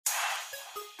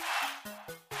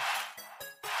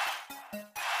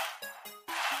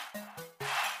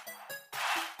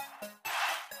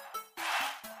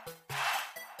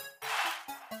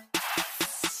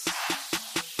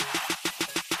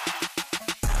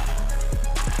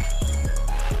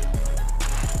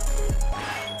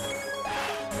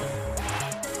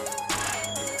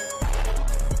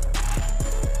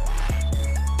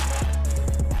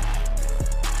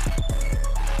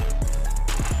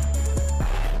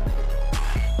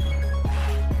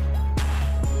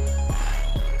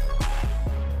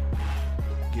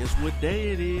what day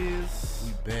it is.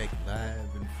 We back live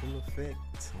in full effect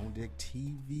on Deck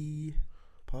TV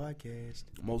podcast.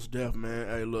 Most deaf, man.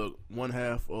 Hey, look, one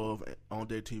half of On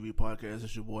Deck TV podcast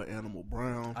is your boy Animal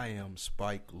Brown. I am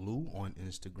Spike Lou on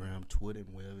Instagram, Twitter,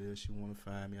 and wherever else you want to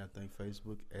find me. I think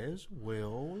Facebook as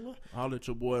well. I'll let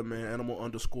your boy, man,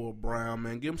 Animal_Brown,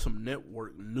 man. Give him some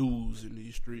network news in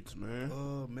these streets, man.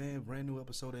 Man, brand new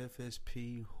episode of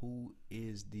FSP. Who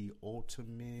is the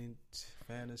ultimate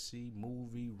fantasy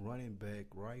movie running back,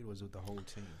 right? Or was it the whole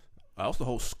team? Also, the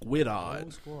whole squid The eye.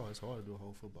 whole squad. It's hard to do a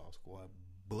whole football squad.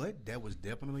 But that was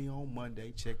definitely on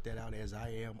Monday. Check that out as I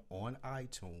am on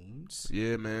iTunes.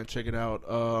 Yeah, man, check it out.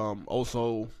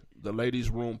 Also, the Ladies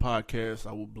Room podcast,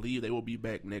 I will believe they will be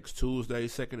back next Tuesday,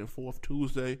 second and fourth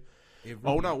Tuesday.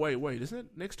 No, wait. Isn't it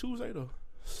next Tuesday the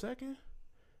second?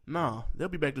 Nah, they'll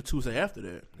be back the Tuesday after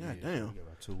that. God damn.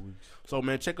 About 2 weeks. So,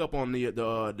 man, check up on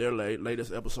their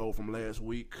latest episode from last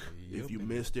week. Yep, if you man.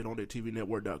 missed it, on their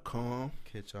TVNetwork.com.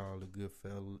 Catch all the good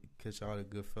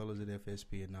fellas at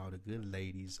FSP and all the good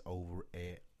ladies over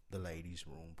at the Ladies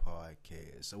Room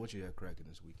podcast. So what you got cracking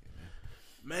this weekend,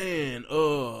 man? Man,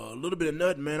 a little bit of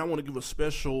nothing, man. I want to give a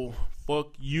special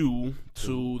fuck you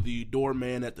to the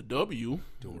doorman at the W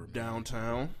Doorman.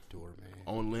 downtown Doorman.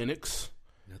 on Lennox.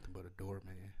 Nothing but a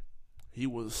doorman. He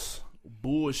was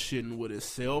bullshitting with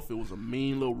himself. It was a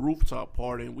mean little rooftop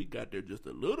party, and we got there just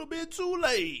a little bit too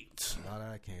late. A lot of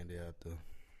eye candy out there.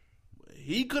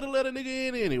 He could have let a nigga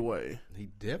in anyway. He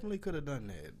definitely could have done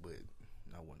that, but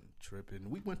I wasn't tripping.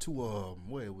 We went to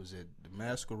where was it? The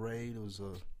Masquerade. It was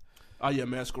Oh, yeah,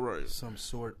 Masquerade. some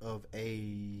sort of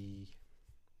a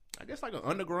I guess like an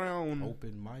underground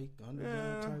open mic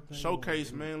underground type thing.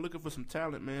 showcase, man. Looking for some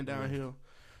talent, man, down here.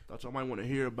 Thought y'all might want to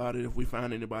hear about it if we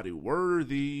find anybody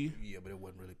worthy. Yeah, but it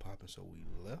wasn't really popping, so we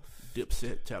left.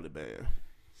 Dipset, Taliban.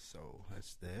 So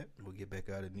that's that. We'll get back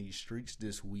out in these streets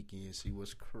this weekend, see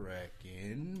what's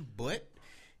cracking. But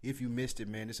if you missed it,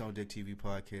 man, it's On Deck TV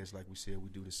podcast. Like we said, we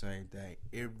do the same thing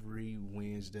every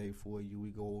Wednesday for you.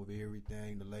 We go over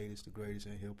everything, the latest, the greatest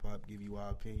in hip hop, give you our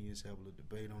opinions, have a little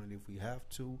debate on it if we have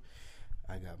to.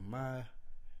 I got my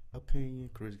opinion.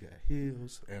 Chris got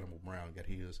his. Animal Brown got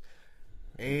his.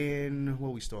 And where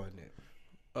we starting at?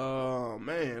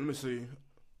 Man, let me see.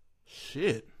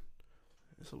 Shit.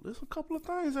 There's a couple of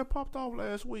things that popped off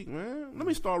last week, man. Let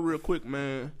me start real quick,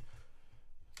 man.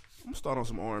 I'm gonna start on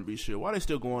some R&B shit. Why they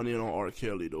still going in on R.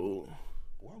 Kelly, though?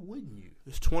 Why wouldn't you?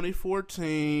 It's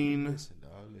 2014. Listen,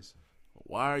 dog, listen.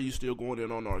 Why are you still going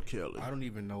in on R. Kelly? I don't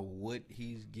even know what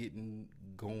he's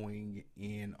going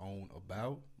in on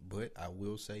about, but I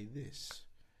will say this.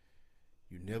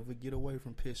 You never get away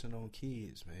from pissing on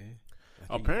kids, man.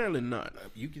 Apparently not.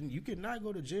 You cannot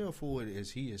go to jail for it,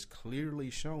 as he has clearly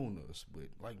shown us. But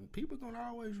like, people gonna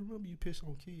always remember you piss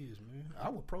on kids, man. I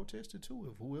would protest it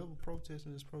too. If whoever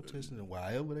protesting is protesting, and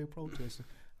wherever they protesting,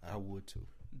 I would too.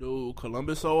 Dude,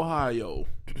 Columbus, Ohio.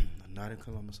 Not in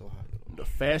Columbus, Ohio. The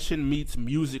Fashion Meets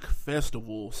Music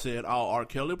Festival said, "Oh, R.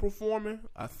 Kelly performing?"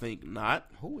 I think not.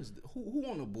 Who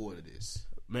on the board of this?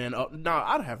 Man,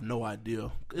 I have no idea.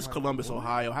 It's Columbus,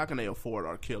 Ohio. How can they afford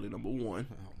R. Kelly, number one?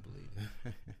 I don't believe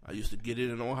it. I used to get it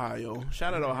in Ohio.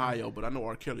 Shout out Ohio, but I know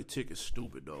R. Kelly ticket's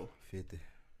stupid, though. 50,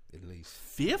 at least.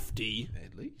 50?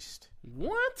 At least.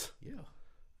 What? Yeah.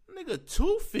 Nigga,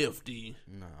 $250.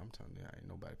 Nah, I'm telling you, ain't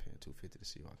nobody paying $250 to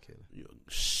see R. Kelly.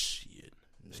 Shit.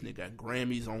 This nigga got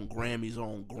Grammys on Grammys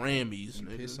on Grammys, You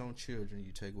nigga. piss on children,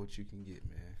 you take what you can get,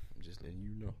 man. I'm just letting you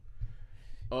know.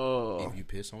 If you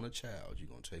piss on a child, you're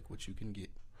going to take what you can get.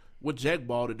 What Jack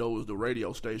bought it, though, was the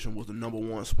radio station was the number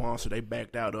one sponsor. They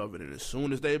backed out of it, and as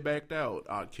soon as they backed out,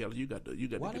 R. Kelly, you got to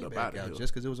Why get they up back out of out? here.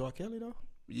 Just because it was R. Kelly, though?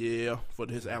 Yeah, for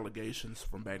his allegations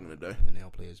from back in the day. And they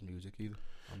don't play his music either,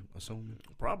 I'm assuming.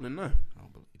 Probably not. I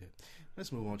don't believe that.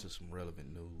 Let's move on to some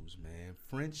relevant news, man.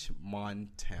 French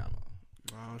Montana.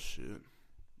 Oh, shit.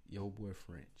 Yo, boy,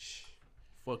 French.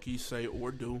 Fuck he say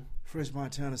or do. French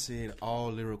Montana said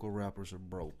all lyrical rappers are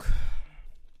broke.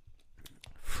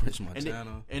 French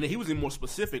Montana. And he was even more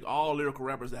specific. All lyrical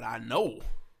rappers that I know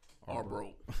are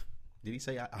broke. Did he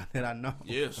say that I know?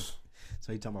 Yes.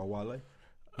 So he talking about Wale?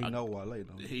 He know Wale,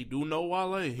 don't he? He do know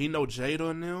Wale. He know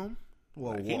Jada and them.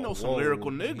 Whoa, He know some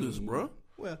lyrical niggas, he, bro.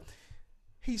 Well,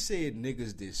 he said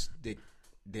niggas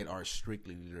that are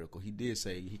strictly lyrical. He did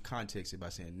say, he contexted by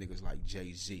saying niggas like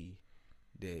Jay-Z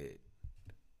that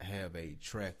have a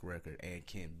track record and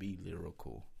can be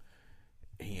lyrical.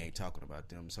 He ain't talking about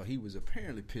them. So he was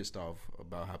apparently pissed off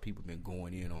about how people been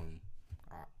going in on,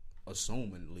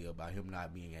 assumingly, about him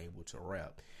not being able to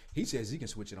rap. He says he can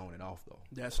switch it on and off, though.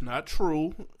 That's not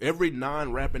true. Every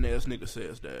non-rapping ass nigga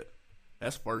says that.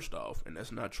 That's first off, and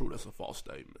that's not true. That's a false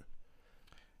statement.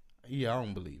 Yeah, I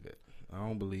don't believe it. I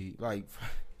don't believe like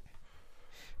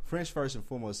French first and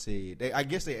foremost said I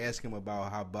guess they asked him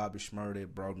about how Bobby Shmurda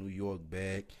brought New York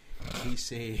back. He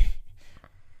said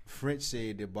French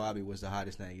said that Bobby was the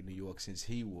hottest thing in New York since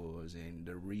he was, and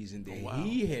the reason that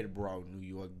he had brought New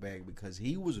York back because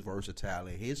he was versatile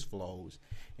in his flows,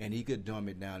 and he could dumb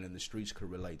it down, and the streets could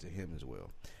relate to him as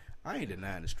well. I ain't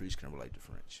denying the streets can relate to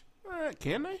French.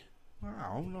 Can they?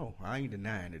 I don't know. I ain't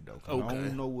denying it though. Okay. I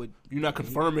don't know what you're not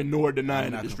confirming nor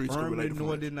denying that the streets can relate to French.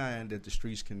 Nor denying that the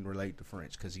streets can relate to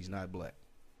French because he's not black.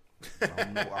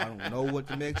 I don't know what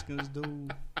the Mexicans do,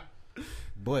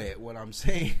 but what I'm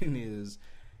saying is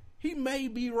he may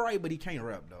be right, but he can't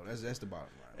rap though. That's the bottom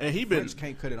line. And French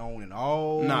can't cut it on and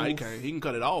all. Nah, he can't. He can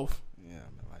cut it off. Yeah,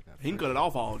 man, he can cut it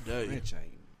off all day. French ain't.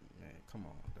 Come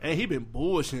on. Dog. And he been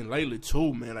bullshitting lately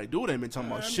too, man. Like, dude ain't been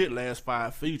talking about shit last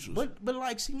 5 features. But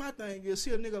like, see, my thing is,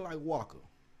 see a nigga like Walker.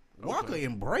 Walker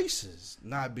embraces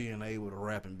not being able to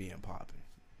rap and being popping.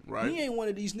 Right. He ain't one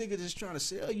of these niggas that's trying to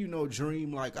sell you no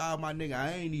dream. Like, my nigga,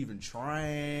 I ain't even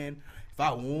trying. If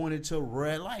I wanted to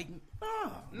rap, like,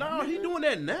 nah, he doing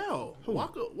that now. Who?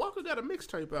 Walker got a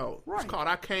mixtape out. Right. It's called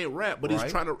I Can't Rap, but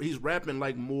he's rapping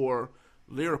like more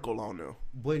lyrical on there.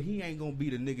 But he ain't gonna be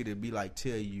the nigga that be like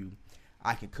tell you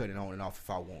I can cut it on and off if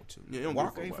I want to. Yeah,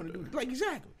 Walker ain't finna do that. Like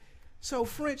exactly. So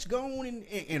French go on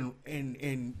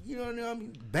and you know what I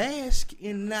mean, bask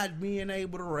in not being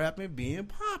able to rap and being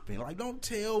popping. Like don't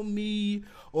tell me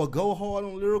or go hard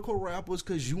on lyrical rappers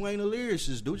because you ain't a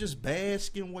lyricist. Do just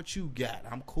bask in what you got.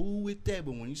 I'm cool with that.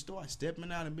 But when you start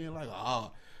stepping out and being like,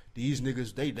 these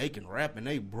niggas, they can rap and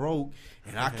they broke,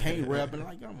 and I can't rap. And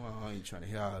like, I ain't trying to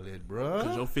hear all that, bro.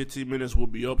 Because your 15 minutes will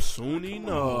be up soon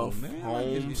enough, man.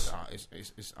 Like,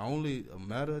 it's only a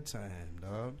matter of time,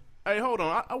 dog. Hey, hold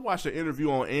on. I watched an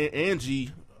interview on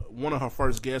Angie. One of her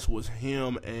first guests was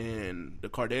him and the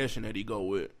Kardashian that he go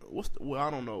with. I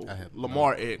don't know.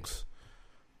 Lamar X.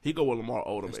 He go with Lamar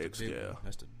Odom X, yeah.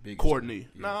 That's the biggest Courtney. one.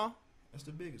 Yeah. Nah. That's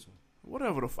the biggest one.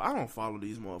 Whatever I don't follow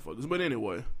these motherfuckers. But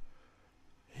anyway.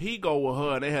 He go with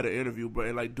her, and they had an interview,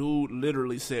 but like, dude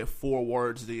literally said 4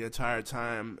 words the entire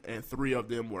time, and 3 of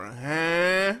them were,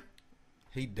 huh?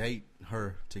 He date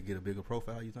her to get a bigger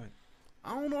profile, you think?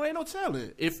 I don't know, ain't no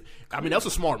telling. That's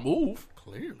a smart move.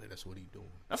 Clearly, that's what he doing.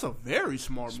 That's a very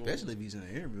smart move. Especially if he's in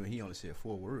an interview and he only said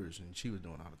 4 words, and she was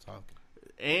doing all the talking.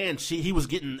 And he was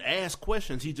getting asked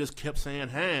questions. He just kept saying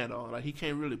hand on. Like, he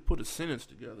can't really put a sentence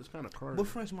together. It's kind of crazy. But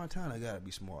French Montana got to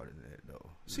be smarter than that, though.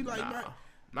 See, like,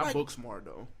 not book smart,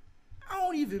 though. I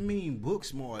don't even mean book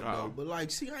smart, though. But, like,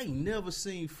 see, I ain't never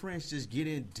seen French just get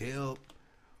in depth.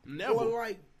 Never. Or,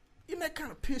 like, and that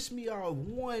kind of pissed me off.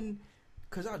 One,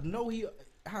 because I know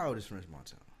how old is French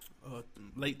Montana?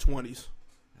 Late 20s.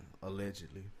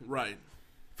 Allegedly. Right.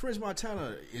 French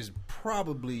Montana is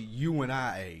probably you and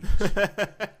I age.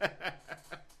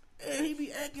 And he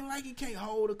be acting like he can't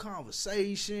hold a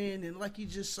conversation and like he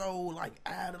just so like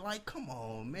out of like, come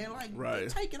on, man, like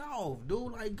take it off,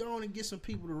 dude. Like go on and get some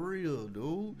people to real,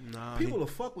 dude. People will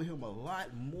fuck with him a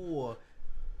lot more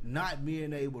not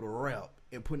being able to rap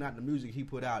and putting out the music he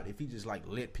put out if he just like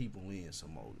let people in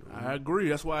some more, dude. I agree.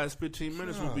 That's why his 15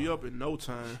 minutes will be up in no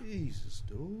time. Jesus,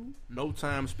 dude. No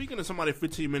time. Speaking of somebody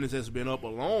 15 minutes that's been up a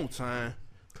long time,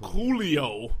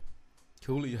 Coolio.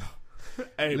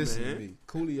 Hey, listen to me.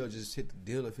 Coolio just hit the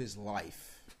deal of his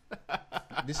life.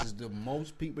 This is the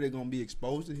most people that are going to be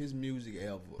exposed to his music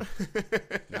ever.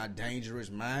 Not Dangerous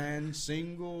Mind,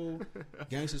 single,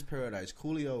 Gangsta's Paradise.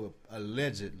 Coolio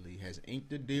allegedly has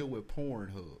inked a deal with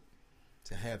Pornhub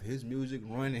to have his music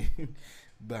running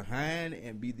behind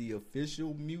and be the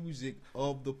official music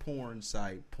of the porn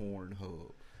site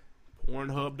Pornhub.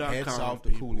 Pornhub.com. Hats off to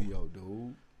Coolio,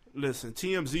 dude. Listen,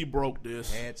 TMZ broke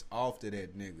this. Hats off to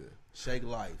that nigga. Shake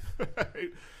life.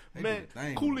 Man,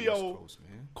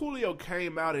 Coolio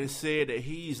came out and said that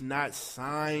he's not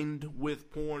signed with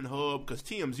Pornhub because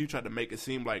TMZ tried to make it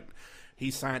seem like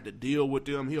he signed a deal with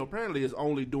them. He apparently is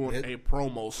only doing a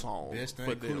promo song. Best thing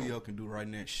Coolio can do right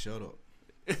now is shut up.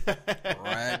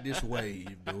 Ride this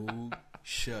wave, dude.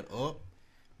 Shut up.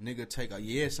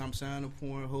 Nigga, I'm signed to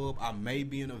Pornhub. I may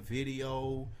be in a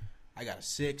video. I got a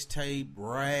sex tape.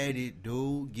 Ride it,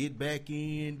 dude. Get back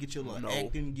in. Get your little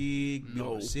acting gig.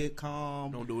 No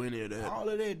sitcom. Don't do any of that. All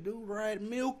of that, dude. Ride,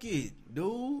 milk it,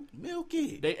 dude. Milk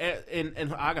it.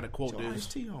 And I gotta quote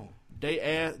this. They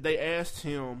asked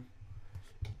him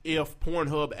if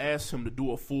Pornhub asked him to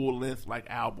do a full length like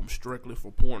album strictly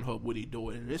for Pornhub, would he do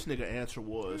it? And this nigga answer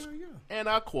was, and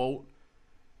I quote,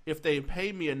 "If they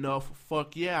pay me enough,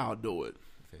 fuck yeah, I'll do it."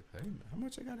 If they pay me, how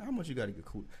much you got to get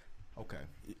cool? Okay.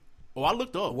 Oh, I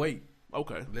looked up. Wait.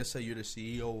 Okay. Let's say you're the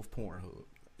CEO of Pornhub.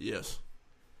 Yes.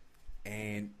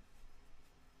 and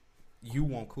you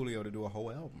want Coolio to do a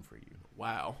whole album for you.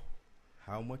 Wow.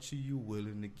 How much are you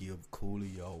willing to give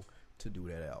Coolio to do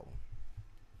that album?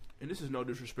 And this is no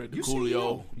disrespect to You Coolio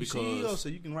CEO. You because CEO, so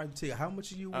you can write the ticket. How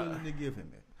much are you willing to give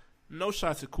him? no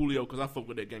shots at Coolio because I fuck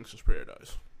with that Gangsta's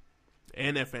Paradise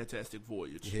and that Fantastic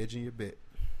Voyage. You're hedging your bet.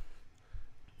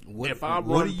 If I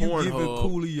what run are you giving Pornhub-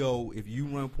 Coolio if you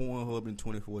run Pornhub in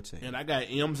 2014 And I got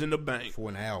M's in the bank. for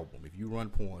an album? If you run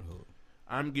Pornhub,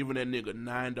 I'm giving that nigga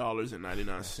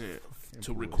 $9.99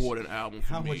 to bullshit. record an album for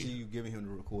how me. much are you giving him to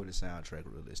record the soundtrack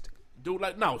realistically? Dude,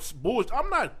 like, no, bullshit. I'm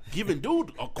not giving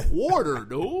dude a quarter,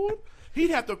 dude.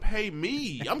 He'd have to pay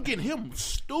me. I'm getting him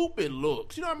stupid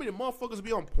looks. You know how many motherfuckers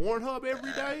be on Pornhub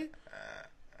every day?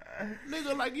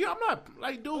 Nigga, like, yeah, I'm not,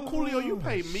 like, dude, Coolio, you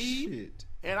pay me. Shit.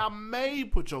 And I may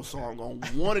put your song on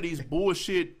one of these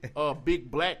bullshit big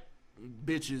black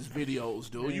bitches videos,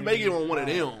 dude. You may get on one of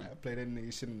them. I play that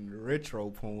nigga shit in the retro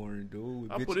porn, dude.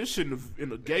 with I bitches. put this shit in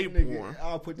the gay Nigga, porn.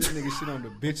 I'll put this nigga shit on the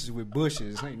bitches with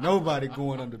bushes. Ain't nobody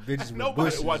going on the bitches with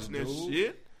Nobody bushes. watching dude. that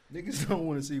shit. Niggas don't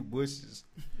want to see bushes.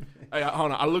 Hey,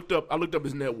 hold on. I looked up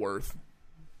his net worth.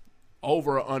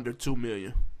 Over or under $2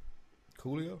 million.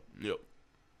 Coolio? Yep.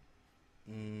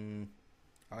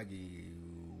 I'll give you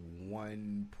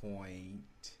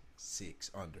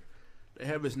 1.6 under. They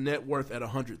have his net worth at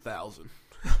 $100,000.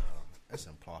 That's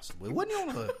impossible.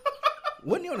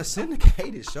 Wasn't he on a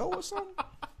syndicated show or something?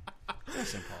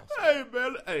 That's impossible. Hey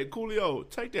man, hey Coolio,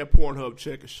 take that Pornhub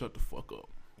check and shut the fuck up.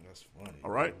 That's funny.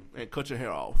 All right, and cut your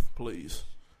hair off, please,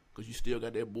 because you still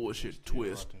got that bullshit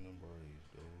twist.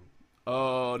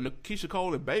 Keisha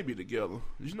Cole and Baby together.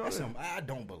 Did you know that? I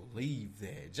don't believe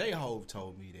that. J-Hove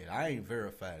told me that. I ain't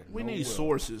verified it. We need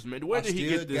sources, man. Where did he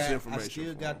get this information I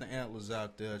still from? got the antlers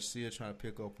out there. Still trying to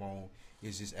pick up on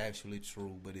is this actually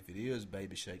true. But if it is,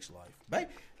 Baby shakes life.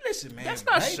 Baby, listen, man. That's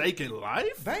not Baby, shaking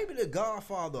life. Baby, the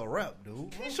godfather of rap,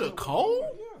 dude. Keisha Cole?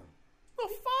 Yeah. The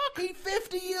fuck? He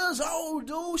 50 years old,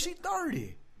 dude. She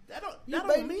 30. That You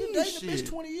don't mean you dating a shit. bitch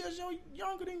 20 years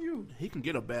younger than you. He can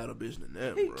get a better bitch than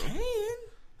that, He bro.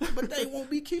 can, but they won't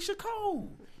be Keisha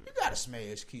Cole. You gotta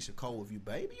smash Keisha Cole if you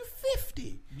baby. You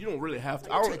 50. You don't really have to.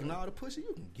 You taking all the pussy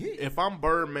you can get. If I'm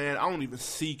Birdman, I don't even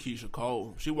see Keisha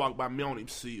Cole. She walked by me, I don't even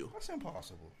see her. That's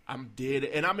impossible. I'm dead,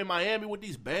 and I'm in Miami with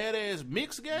these badass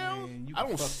mixed gals. Man, you I can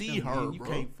don't fuck see them, her, man. You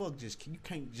bro.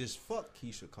 can't just fuck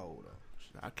Keisha Cole though.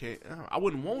 I can't. I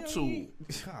wouldn't want to. I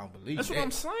don't believe That's that. what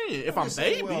I'm saying. If I'm I'm just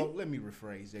saying, Baby, well, let me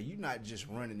rephrase that. You're not just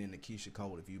running into Keisha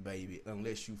Cole if you baby,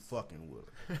 unless you fucking with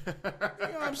her. You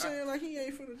know what I'm saying? Like he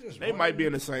ain't finna just. they might be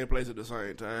in the same place at the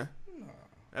same time. Nah.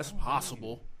 That's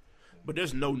possible. But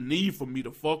there's no need for me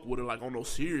to fuck with her like on no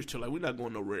serious chill. Like we're not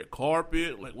going no red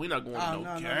carpet. Like we're not going to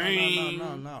no game.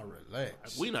 No,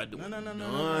 relax. Like, we not doing none of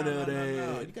no.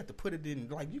 that. You got to put it in.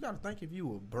 Like you got to think if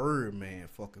you a Birdman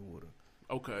fucking with her.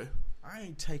 Okay. I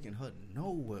ain't taking her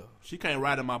nowhere. She can't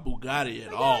ride in my Bugatti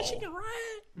at Yeah, all. she can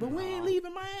ride, but we ain't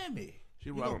leaving Miami. She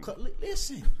You ride gonna on-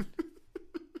 listen.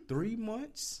 3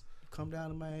 months, come down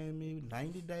to Miami,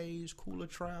 90 days, cooler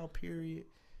trial period.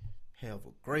 Have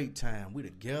a great time. We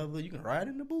together. You can ride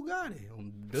in the Bugatti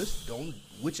on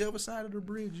whichever side of the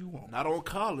bridge you want. Not on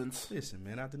Collins. Listen,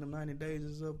 man, after the 90 days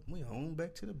is up, we on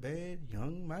back to the bed.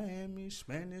 Young Miami,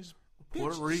 Spanish,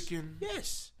 Puerto bitches. Rican.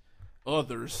 Yes.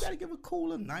 Others. You gotta give a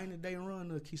cooler 90-day run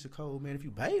to Keisha Cole, man. If you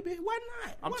baby, why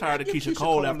not? I'm Why tired not of give Keisha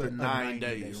Cole after a 9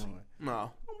 90-day days. run? No. I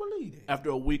don't believe that. After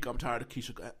a week, I'm tired of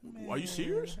Keisha. Are you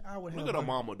serious? I would Look have at her her-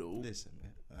 mama, dude. Listen,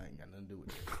 man, I ain't got nothing to do with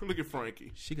it. Look at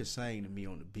Frankie. She could sing to me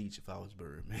on the beach if I was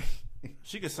Birdman.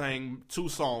 She could sing 2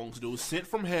 songs, dude. Sent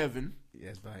from Heaven.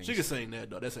 Yes, bang. She could sing that,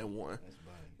 though. That's at one. That's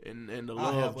bang. And the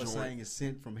I have love her joint. saying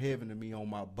 "Sent from Heaven" to me on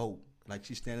my boat, like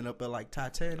she's standing up there like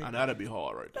Titanic. Now, that'd be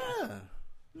hard right there. Yeah,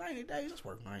 90 days. Let's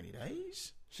work 90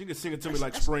 days. She could sing it to me That's-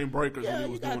 like that's- Spring Breakers Yeah, when he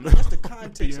you was got, doing that's the the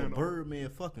context of piano. Birdman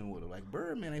fucking with her. Like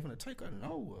Birdman ain't gonna take her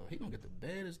nowhere. He gonna get the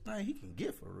baddest thing he can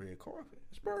get for a red carpet.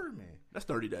 It's Birdman. That's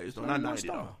 30 days, though. So Not you 90,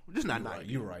 gonna though. stop. Just not You're 90. Right,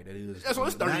 you're right. That is. That's what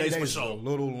it's 30 days for is sure. A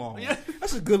little long. Yeah.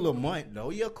 That's a good little month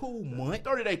though. Yeah, cool month.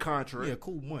 30-day contract. Yeah,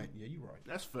 cool month. Yeah, you're right.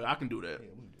 That's fair. I can do that. Yeah,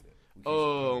 we can do that.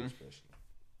 We can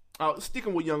especially.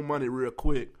 Sticking with Young Money real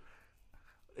quick.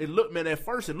 It looked, man, at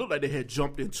first it looked like they had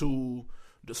jumped into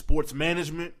the sports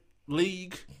management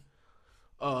league,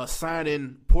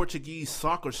 signing Portuguese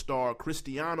soccer star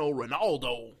Cristiano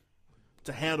Ronaldo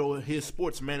to handle his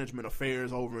sports management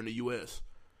affairs over in the U.S.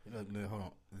 Look, hold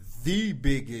on. The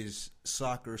biggest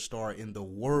soccer star in the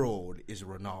world is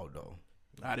Ronaldo.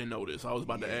 I didn't know this. I was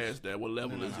about to ask that. What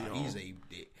level is he on?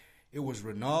 It was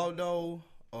Ronaldo,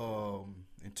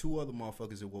 and 2 other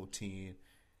motherfuckers that wore 10.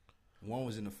 One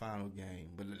was in the final game,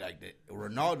 but like that,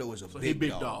 Ronaldo is a So he big, big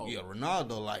dog. dog. Yeah,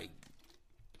 Ronaldo like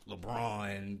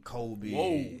LeBron, Kobe.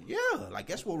 Whoa. Yeah, like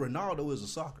that's what Ronaldo is of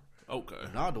soccer. Okay.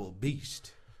 Ronaldo a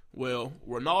beast. Well,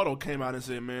 Ronaldo came out and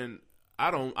said, "Man,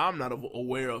 I'm not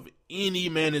aware of any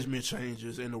management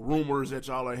changes, and the rumors that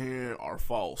y'all are hearing are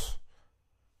false."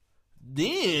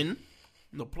 Then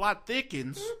the plot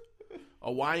thickens. A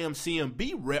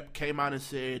YMCMB rep came out and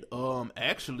said,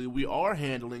 actually, we are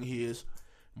handling his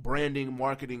branding,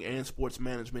 marketing, and sports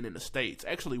management in the States.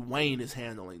 Actually, Wayne is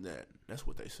handling that. That's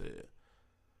what they said.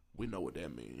 We know what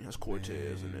that means. That's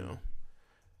Cortez and them.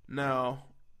 Now,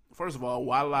 first of all,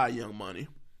 why lie, Young Money?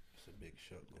 It's a big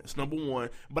show. That's number one.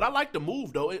 But I like the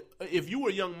move, though. If you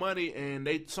were Young Money and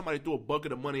somebody threw a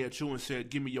bucket of money at you and said,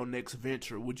 "Give me your next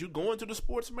venture," would you go into the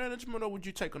sports management or would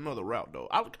you take another route, though?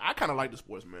 I kind of like the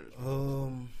sports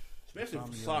management. Especially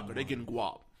for soccer. They getting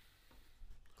guap.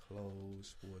 Clothes,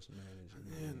 sports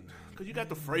management. Because you got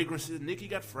the fragrances. Nicki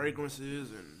got fragrances,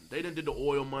 and they done did the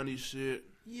oil money shit.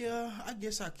 Yeah, I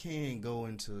guess I can go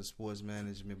into sports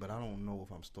management, but I don't know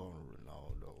if I'm starting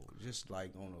Ronaldo. Just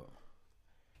like on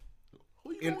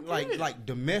Who you gonna get? like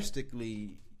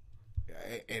domestically,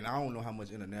 and I don't know how much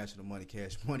international money,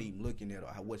 cash money, I'm looking at or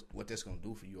what that's gonna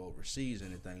do for you overseas,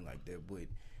 anything like that. But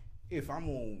if I'm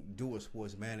gonna do a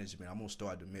sports management, I'm gonna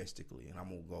start domestically, and I'm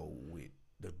gonna go with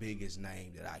the biggest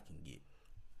name that I can get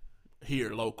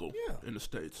Here, local. Yeah. In the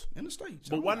States. in the States.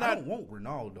 But why not- I don't want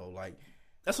Ronaldo. Like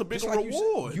That's a bigger just like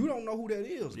reward. you don't know who that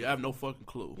is. Yeah, I have no fucking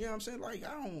clue. You know what I'm saying? Like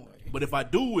I don't. But if I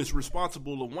do, it's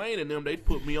responsible of Wayne and them. They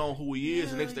put me on who he is,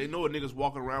 and next they know it, niggas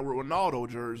walking around with Ronaldo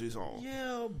jerseys on.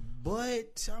 Yeah,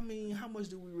 but I mean, how much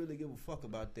do we really give a fuck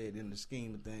about that in the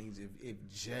scheme of things? If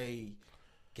Jay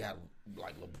got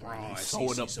like LeBron,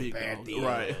 Sewing up big Sabathia, dog.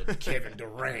 Right. Kevin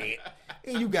Durant,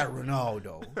 and you got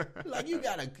Ronaldo, like you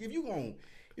gotta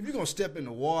if you gonna step in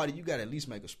the water, you gotta at least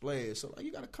make a splash. So like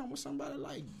you gotta come with somebody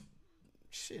like.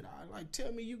 Shit,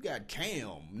 tell me you got Cam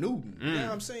Newton. You know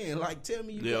what I'm saying? Like, tell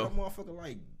me you got a motherfucker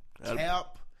like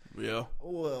Cap Yeah.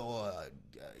 or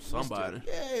Somebody.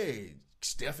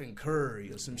 Stephen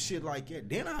Curry or some shit like that.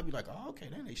 Then I'll be like, oh, okay,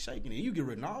 then they shaking it. You get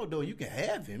Ronaldo, you can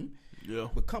have him. Yeah.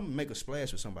 But come and make a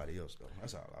splash with somebody else, though.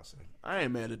 That's all I say. I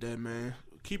ain't mad at that, man.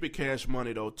 Keep it cash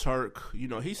money, though. Turk, you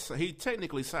know, he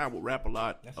technically signed with Rap a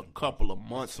Lot a couple of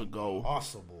months ago.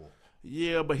 Possible.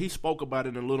 Yeah, but he spoke about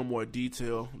it in a little more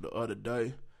detail the other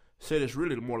day. Said it's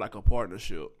really more like a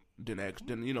partnership than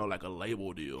like a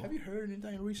label deal. Have you heard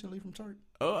anything recently from Turk?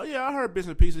 Yeah, I heard bits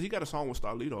and pieces. He got a song with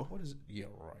Starlito. What is it? Yeah,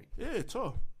 right. Yeah, it's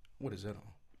tough. What is that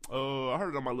on? I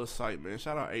heard it on my little site, man.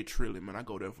 Shout out A Trillion, man. I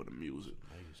go there for the music.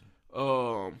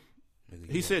 Amazing.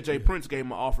 He said Jay Prince gave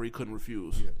him an offer he couldn't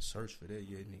refuse. You got to search for that.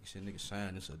 Yeah, nigga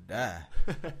sign this or die.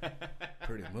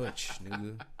 Pretty much,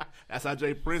 nigga. That's how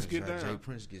Jay Prince get That's how down. Jay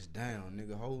Prince gets down,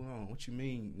 nigga. Hold on. What you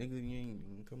mean, nigga? You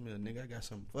ain't come here, nigga. I got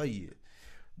something for you.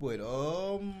 But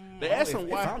they asked him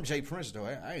why. If I'm Jay Prince though,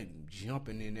 I ain't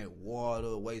jumping in that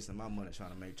water, wasting my money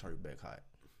trying to make Turk back hot.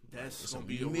 That's gonna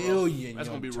be be rough. million. That's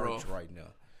gonna be Turks rough right now.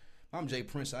 If I'm Jay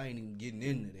Prince, I ain't even getting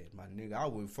into that, my nigga. I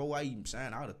would before I even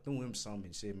signed, I would have threw him something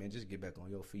and said, man, just get back on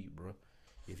your feet, bro.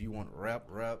 If you want to rap,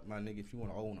 my nigga. If you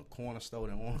want to own a corner store,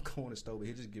 then own a corner store. But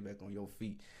here, just get back on your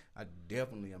feet. I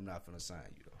definitely am not finna sign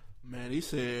you though. Man, he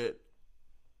said,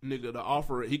 nigga, the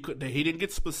offer he didn't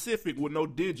get specific with no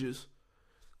digits,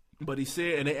 but he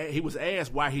said, and he was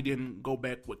asked why he didn't go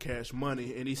back with Cash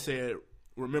Money, and he said,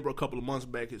 remember a couple of months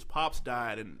back his pops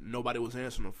died and nobody was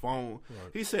answering the phone.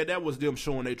 Right. He said that was them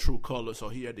showing their true colors, so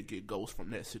he had to get Ghost from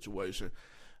that situation.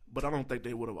 But I don't think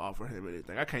they would have offered him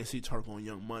anything. I can't see Turk on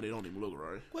Young Money. It don't even look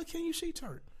right. What can you see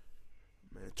Turk?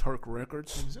 Man, Turk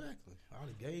Records. Exactly. I'd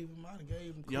have gave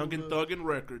him cool Young and Thuggin'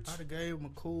 Records. I'd have gave him a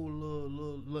cool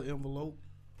little envelope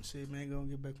and said, man, go and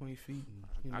get back on your feet.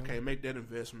 And, I can't make that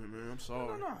investment, man. I'm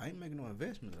sorry. No, I ain't making no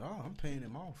investment at all. I'm paying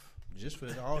him off. Just for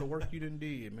all the work you done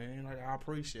did, man. I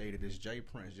appreciate it. It's Jay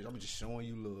Prince. I'm just showing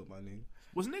you love, my nigga.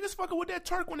 Was niggas fucking with that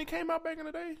Turk when he came out back in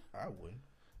the day? I wouldn't.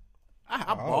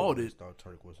 I bought it. Thought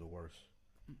Turk was the worst.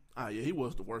 Ah, yeah, he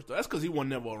was the worst. That's because he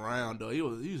wasn't never around, though. He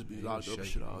used to be locked up and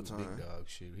shit all the time. Big dog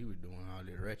shit. He was doing all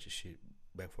that ratchet shit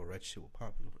back before ratchet shit was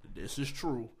popular. This is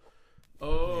true.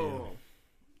 Oh,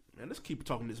 man, let's keep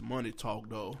talking this money talk,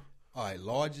 though. All right,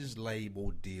 largest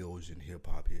label deals in hip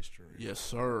hop history. Yes,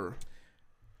 sir.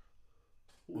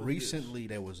 Recently,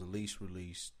 there was a list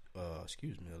released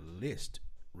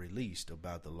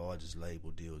about the largest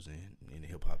label deals in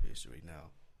hip hop history.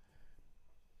 Now,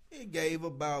 it gave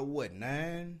about what,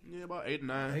 9? Yeah, about 8,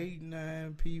 9. 8,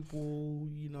 9 people.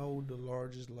 You know, the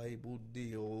largest label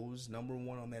deals. Number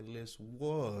one on that list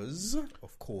was,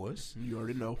 of course, you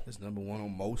already know. It's number one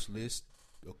on most lists.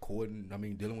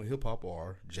 dealing with hip hop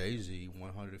are Jay-Z,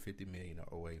 $150 million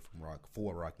away from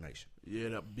Rock Nation. Yeah,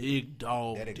 that big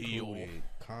dog that deal. Included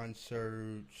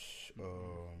concerts,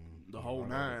 the whole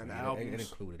nine albums. It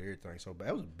included everything. So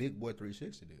that was a Big Boy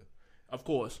 360 deal. Of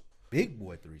course. Big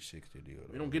Boy 360 deal.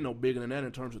 You don't get no bigger than that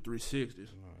in terms of 360s.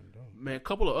 No, you don't. Man, a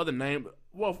couple of other names.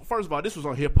 Well, first of all, this was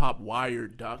on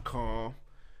hiphopwired.com.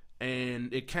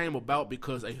 And it came about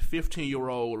because a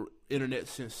 15-year-old internet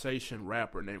sensation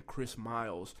rapper named Chris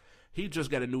Miles, he just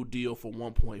got a new deal for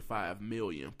 $1.5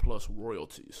 million plus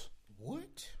royalties.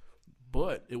 What?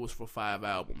 But it was for 5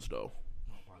 albums, though.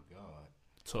 Oh, my God.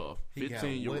 Tough.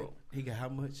 15-year-old. He got how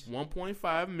much?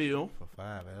 $1.5 million for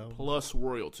 5 albums? plus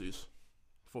royalties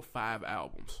for 5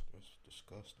 albums. That's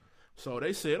disgusting. So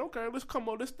they said, okay,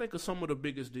 let's think of some of the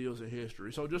biggest deals in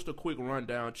history. So just a quick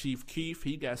rundown. Chief Keef,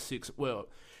 he got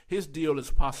his deal is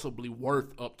possibly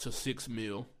worth up to $6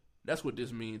 million. That's what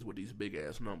this means with these big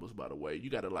ass numbers, by the way. You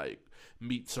got to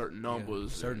meet certain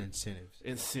numbers, certain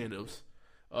incentives.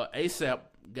 ASAP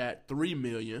got $3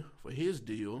 million for his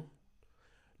deal.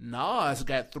 Nas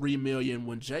got $3 million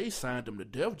when Jay signed him to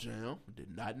Def Jam.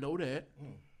 Did not know that.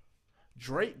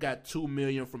 Drake got $2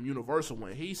 million from Universal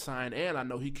when he signed, and I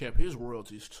know he kept his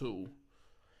royalties too.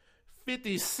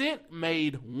 50 Cent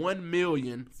made $1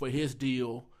 million for his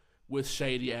deal with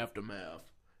Shady Aftermath,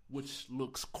 which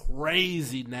looks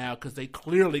crazy now because they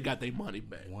clearly got their money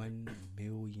back. $1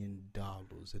 million.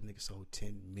 That nigga sold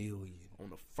 $10 million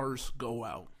on the first go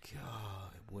out.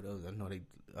 God, what else? I know they.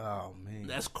 Oh man,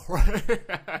 that's crazy.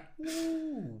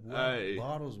 Hey.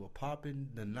 Bottles were popping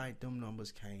the night them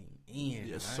numbers came in.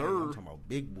 Yes, sir. I'm talking about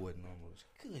big boy numbers.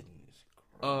 Goodness.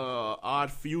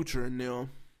 Odd Future in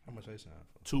them. How much they signed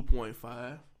for?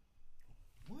 2.5.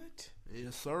 What?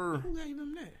 Yes, sir. Who gave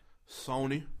them that?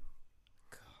 Sony.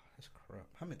 God, that's crap.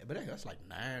 How many? But that's like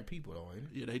 9 people though, ain't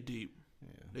it? Yeah, they deep. Yeah,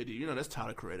 they deep. You know that's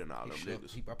Tyler Creator and all them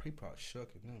niggas. He probably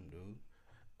shucking them, dude.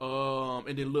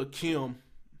 And then Lil' Kim,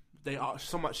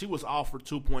 she was offered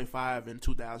 2.5 in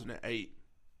 2008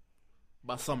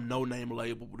 by some no-name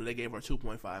label, but they gave her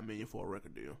 2.5 million for a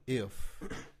record deal.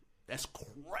 That's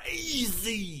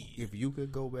crazy. If you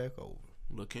could go back over,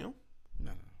 Lil' Kim?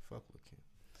 Nah, fuck Lil' Kim.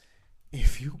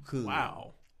 If you could,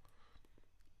 wow.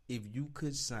 If you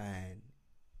could sign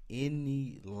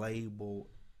any label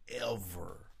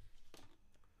ever.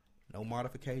 No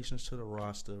modifications to the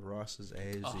roster. Roster's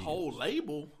as is. A whole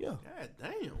label? Yeah. God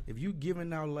damn. If you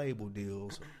giving out label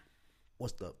deals,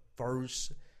 what's the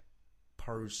first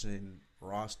person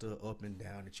roster up and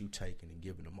down that you taking and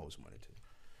giving the most money to?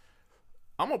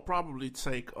 I'm going to probably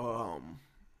take, I'm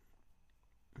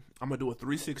going to do a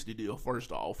 360 deal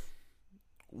first off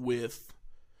with.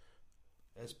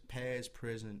 That's past,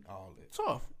 present, all that.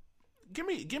 Tough. Give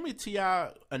me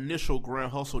T.I. initial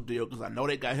Grand Hustle deal because I know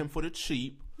they got him for the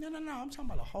cheap. No. I'm talking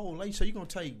about a whole label. So you're going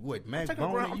to take what? I'm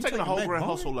taking the whole Grand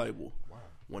Hustle label. Wow.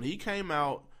 When he came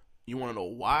out, you want to know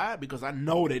why? Because I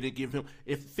know they didn't give him.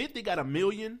 If 50 got $1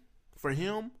 million for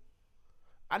him,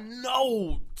 I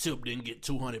know Tip didn't get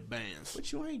 200 bands.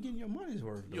 But you ain't getting your money's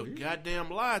worth. You're goddamn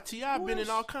lie. T.I. been in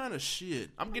all kind of shit.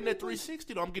 I'm getting that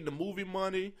 360 though. I'm getting the movie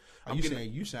money.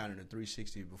 Saying you signing a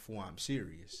 360 before I'm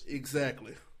serious?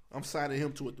 Exactly. I'm signing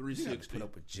him to a 360. Put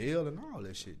up a jail and all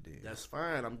that shit then. That's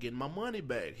fine. I'm getting my money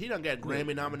back. He done got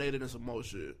Grammy nominated and some more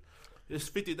shit. It's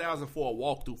 $50,000 for a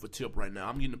walkthrough for Tip right now.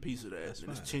 I'm getting a piece of that. That's and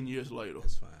fine. It's 10 years later.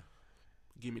 That's fine.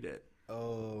 Give me that.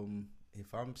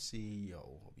 If I'm CEO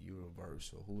of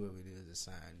Universal, whoever it is that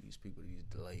signed these people these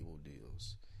label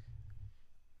deals,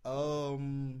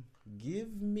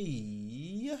 give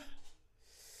me.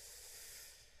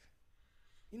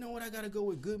 You know what? I gotta go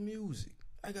with good music.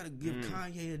 I gotta give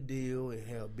Kanye a deal and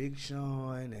have Big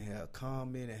Sean and have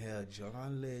Common and have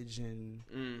John Legend,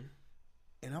 and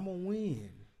I'm gonna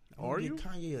win. Are you?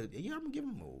 Kanye? Yeah, I'm gonna give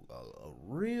him a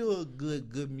real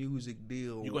good music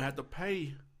deal. You gonna have to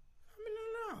pay.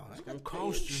 No. It's gonna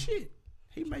cost you. Shit.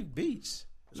 He make beats.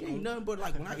 He ain't nothing but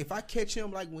like if I catch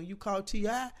him like when you call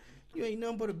T.I., you ain't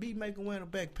nothing but a beat maker wearing a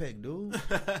backpack, dude.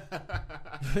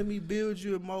 Let me build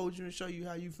you, mold you, and show you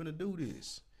how you finna do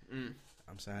this.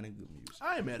 I'm signing good music.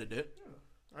 I ain't mad at that.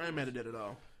 I ain't mad at that at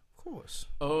all. Of course.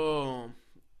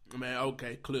 Man,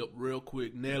 okay, clip real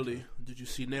quick. Nelly, did you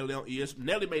see Nelly on ESPN?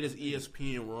 Nelly made his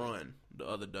ESPN run the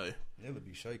other day. Nelly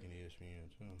be shaking ESPN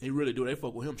too. He really do. They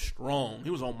fuck with him strong. He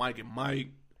was on Mike and Mike.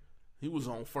 He was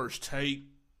on First Take,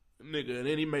 nigga, and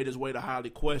then he made his way to Highly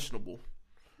Questionable.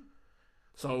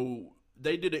 So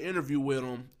they did an interview with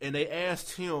him, and they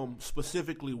asked him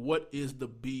specifically, what is the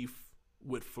beef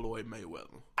with Floyd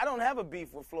Mayweather? I don't have a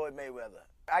beef with Floyd Mayweather.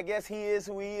 I guess he is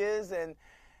who he is, and,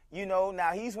 you know,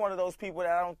 now he's one of those people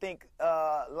that I don't think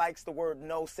likes the word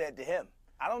no said to him.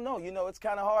 I don't know. You know, it's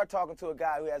kind of hard talking to a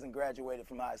guy who hasn't graduated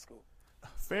from high school.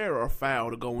 Fair or foul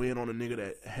to go in on a nigga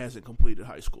that hasn't completed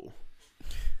high school?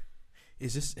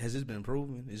 Has this been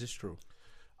proven? Is this true?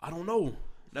 I don't know.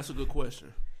 That's a good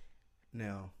question.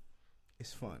 Now,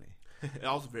 it's funny.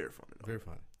 That was very funny, though. Very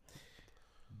funny.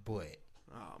 But,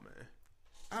 oh, man.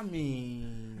 I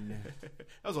mean...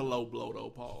 That was a low blow, though,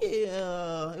 Paul.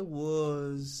 Yeah, it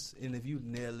was. And if you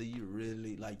Nelly, you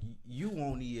really... Like, you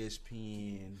on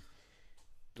ESPN...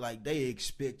 Like, they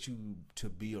expect you to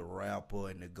be a rapper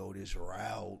and to go this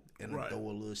route and to throw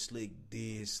a little slick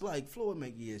diss. Like, Floyd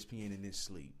make ESPN in his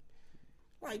sleep.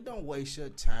 Like, don't waste your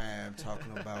time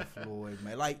talking about Floyd,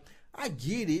 man. Like, I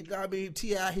get it. I mean,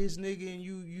 T.I. his nigga and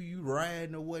you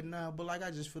riding or whatnot. But, like,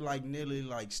 I just feel like Nelly,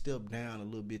 like, stepped down a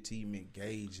little bit to even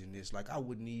engage in this. Like, I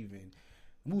wouldn't even...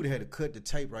 We would have had to cut the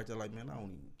tape right there. Like, man, I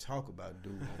don't even talk about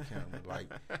dude on camera.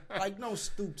 Like, don't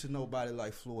stoop to nobody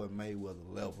like Floyd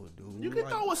Mayweather level, dude. You can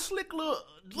throw a slick little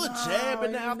jab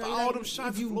in there after all them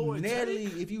shots Floyd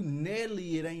take. If you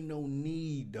Nelly, it ain't no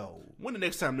need, though. When the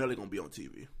next time Nelly gonna be on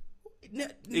TV?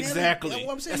 Exactly. That's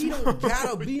what I'm saying. He don't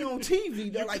gotta be on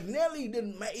TV, though. Like, Nelly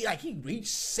didn't make... Like, he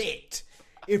reached set.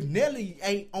 If Nelly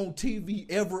ain't on TV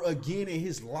ever again in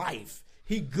his life,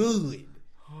 he good.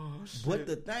 Oh, but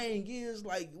the thing is,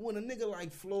 like, when a nigga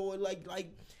like Floyd, like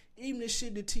even the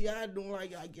shit that T.I. doing,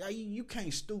 like you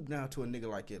can't stoop down to a nigga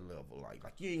like that level. Like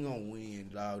you ain't gonna win,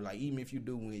 dog. Like, even if you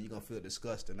do win, you gonna feel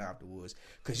disgusting afterwards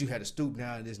because you had to stoop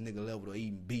down to this nigga level to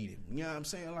even beat him. You know what I'm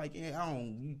saying? Like, yeah,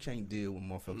 you can't deal with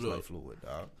motherfuckers like Floyd,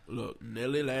 dog. Look,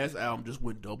 Nelly last album just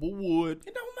went double wood.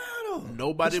 It don't matter.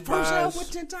 Nobody His buys. First album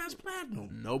went 10 times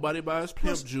platinum. Nobody buys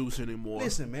Pimp Juice anymore.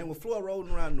 Listen, man, with Floyd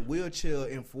rolling around in a wheelchair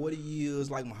in 40 years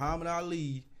like Muhammad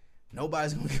Ali,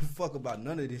 nobody's gonna give a fuck about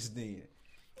none of this then.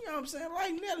 You know what I'm saying?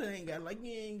 Like, Nelly ain't got, like,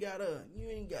 you ain't gotta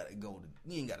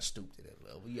stoop to that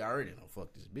level. You already done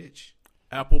fuck this bitch.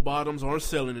 Apple bottoms aren't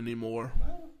selling anymore.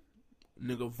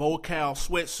 Nigga, Vocal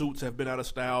sweatsuits have been out of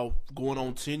style going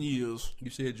on 10 years. You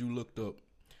said you looked up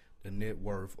the net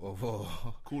worth of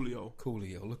Coolio.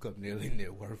 Look up Nelly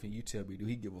net worth and you tell me, do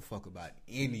he give a fuck about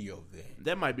any of that?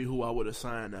 That might be who I would have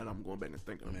signed that. I'm going back and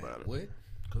thinking about it. What?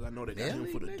 Because I know they got him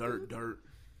for the dirt.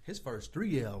 His first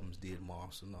 3 albums did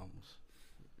monster numbers.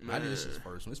 Not just his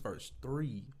first one. His first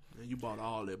 3. And you bought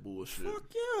all that bullshit.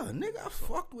 Fuck yeah, nigga. I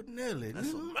fucked with Nelly. That's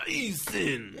nigga.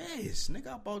 amazing. Yes, nigga.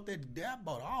 I bought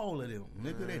all of them.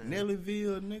 Nigga, that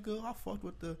Nellyville, nigga. I fucked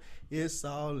with the It's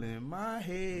All in My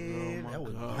Head. That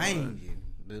was banging.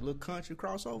 The little country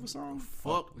crossover song.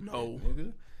 Fuck no. That,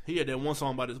 nigga. He had that one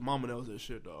song about his mama that was that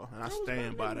shit, though. And I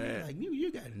stand by that. Like,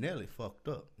 you got Nelly fucked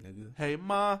up, nigga. Hey,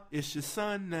 Ma, it's your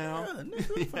son now. Yeah,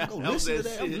 nigga. Go listen to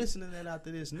that. I'm listening to that after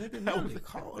this, nigga.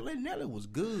 Nelly was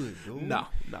good, dude. No.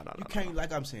 You can't,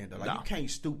 like I'm saying, though, like, you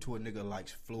can't stoop to a nigga like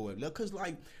Floyd. Because,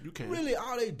 like, you can't. Really,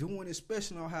 all they doing,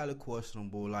 especially on Highly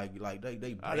Questionable, like they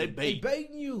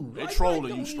baiting you. They like,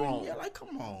 trolling you strong. Yeah, like,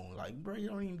 come on. Like, bro, you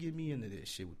don't even get me into this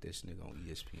shit with this nigga on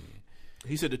ESPN.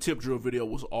 He said the tip drill video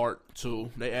was art, too.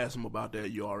 They asked him about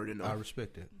that. You already know. I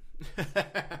respect that.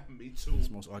 Me too. It's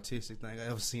the most artistic thing I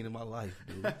ever seen in my life,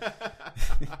 dude.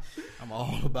 I'm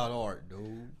all about art,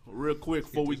 dude. Real quick,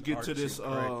 before we get to this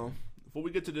song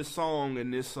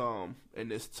and this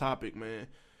topic, man.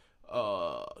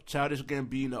 Childish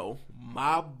Gambino,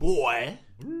 my boy,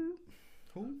 Who?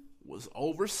 was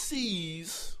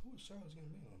overseas Who's Childish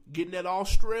Gambino? getting that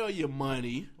Australia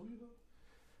money.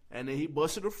 And then he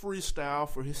busted a freestyle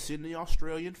for his Sydney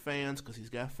Australian fans because he's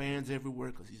got fans everywhere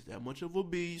because he's that much of a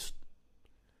beast.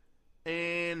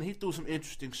 And he threw some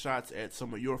interesting shots at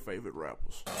some of your favorite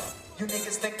rappers. You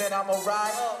niggas think that I'm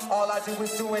alright? All I do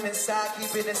is do it inside,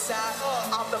 keep it inside.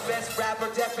 I'm the best rapper,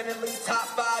 definitely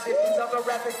top 5. If these other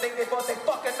rappers think they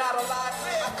fucking not alive,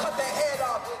 I cut their head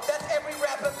off. That's every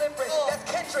rapper living. That's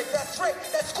Kendrick, that's Drake,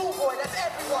 that's Schoolboy, that's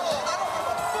everyone. I don't give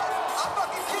a fuck. I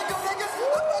fucking kill you niggas.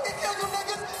 I fucking kill you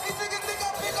niggas. These niggas think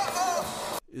I'm bigger.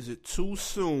 Is it too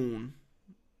soon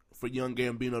for Young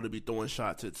Gambino to be throwing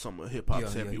shots at some of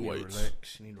hip-hop's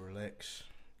heavyweights? You need to relax.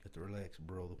 Get to relax,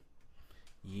 brother.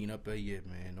 You ain't up there yet,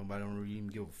 man. Nobody don't really even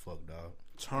give a fuck, dog.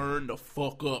 Turn the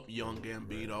fuck up, Young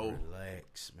Gambino.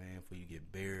 Relax, man, before you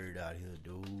get buried out here,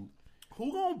 dude.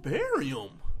 Who gonna bury him?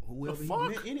 Whoever the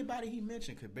fuck? Anybody he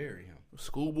mentioned could bury him.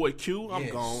 Schoolboy Q, I'm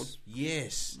gone.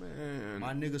 Yes. Man.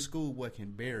 My nigga Schoolboy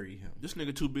can bury him. This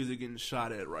nigga too busy getting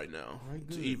shot at right now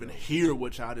Good, to even though. hear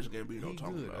what Childish Gambino He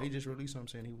talking good. about. He just released something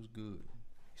saying he was good.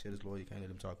 He said his lawyer can't let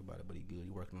him talk about it, but he good.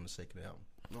 He working on the second album.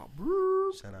 Oh,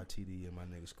 brr. Shout out TD and my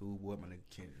nigga Schoolboy, my nigga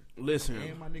Kendrick. Listen,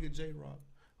 And my nigga J-Rock.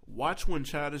 Watch when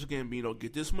Childish Gambino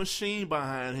get this machine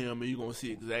behind him, and you're gonna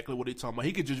see exactly what he's talking about.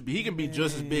 He can be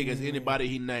just as big as anybody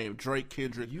he named, Drake,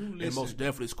 Kendrick, and most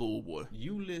definitely Schoolboy.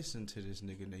 You listen to this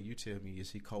nigga now. You tell me,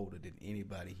 is he colder than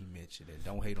anybody he mentioned? And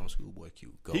don't hate on Schoolboy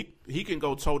Q. Go. He can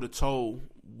go toe to toe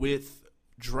with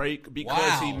Drake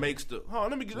because he makes the.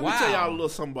 Let me tell y'all a little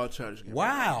something about Childish Gambino.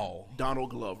 Wow.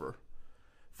 Donald Glover.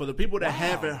 For the people that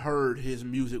haven't heard his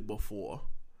music before,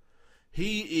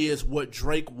 he is what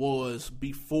Drake was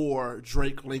before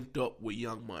Drake linked up with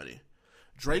Young Money.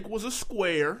 Drake was a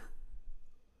square,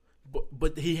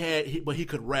 but he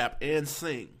could rap and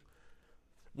sing.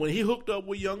 When he hooked up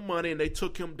with Young Money and they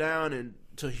took him down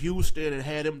to Houston and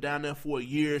had him down there for a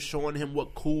year, showing him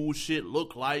what cool shit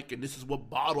looked like, and this is what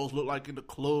bottles look like in the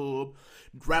club.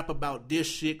 Rap about this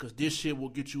shit because this shit will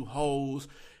get you hoes.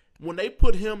 When they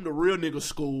put him to real nigga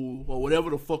school or whatever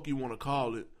the fuck you want to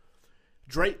call it,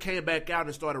 Drake came back out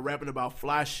and started rapping about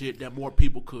fly shit that more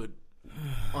people could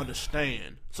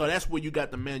understand. So that's where you got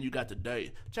the man you got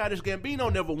today. Childish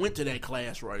Gambino never went to that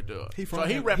class right there. He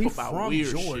rap about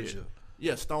weird Georgia. Shit.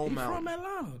 Yeah, Stone Mountain. He's from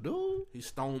Atlanta, dude. He's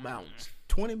Stone Mountain.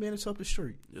 20 minutes up the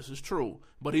street. This is true.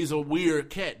 But he's a weird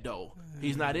cat, though.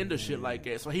 He's not into shit like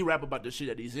that. So he rap about the shit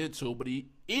that he's into. But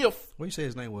what you say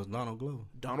his name was? Donald Glover?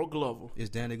 Donald Glover. Is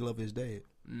Danny Glover his dad?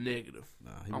 Negative.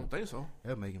 I don't think so.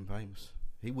 That'd make him famous.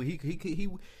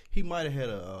 He might have had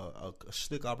a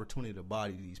slick opportunity to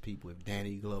body these people if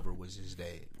Danny Glover was his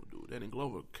dad. Dude, Danny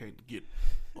Glover can't get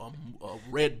a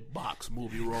red box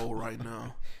movie role right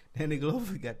now. Danny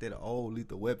Glover got that old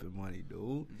Lethal Weapon money,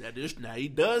 dude. Now he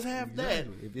does have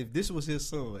exactly. that. If this was his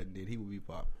son, then he would be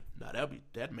popular. Nah,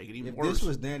 that'd make it even worse. If this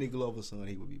was Danny Glover's son,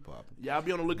 he would be popular. Yeah, I'll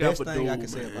be on the lookout for dude. Best thing I can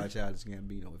say about Childish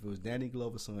Gambino, if it was Danny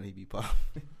Glover's son, he'd be popular.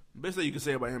 Best thing you can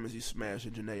say about him is he's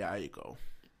smashing Jhené Aiko.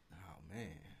 Oh man,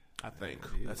 I think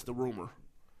that's the rumor.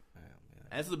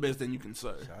 That's the best thing you can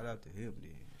say. Shout out to him,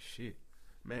 then. Shit.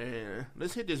 Man,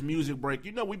 let's hit this music break.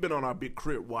 You know we've been on our big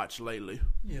Crit watch lately.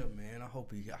 Yeah, man. I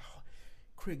hope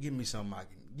Crit give me something I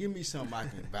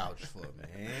can vouch for,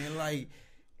 man. Like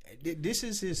this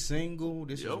is his single.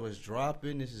 This is what's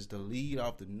dropping. This is the lead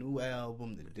off the new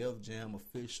album, the Def Jam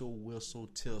Official Whistle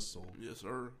Tissel. Yes,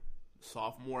 sir.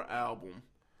 Sophomore album.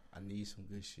 I need some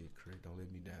good shit, Crit. Don't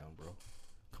let me down, bro.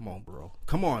 Come on, bro.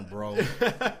 Come on,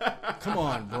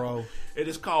 bro. It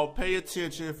is called Pay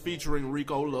Attention featuring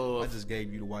Rico Love. I just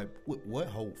gave you the white... What?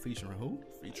 Hope featuring who?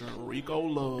 Featuring Rico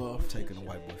Love. I'm taking the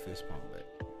white boy fist pump back.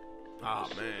 Ah,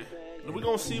 man. We're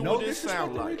going to see what this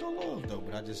sound like. Rico Love, though,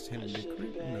 but I just hinted at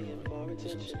Creep.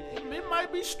 It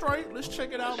might be straight. Let's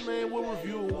check it out, man. We'll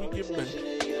review it when we get back.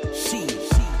 She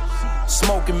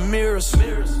smoking mirrors,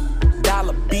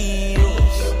 dollar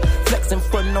bills, flexing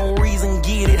for no reason,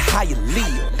 get it how you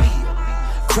live.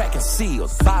 Cracking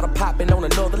seals, bottle popping on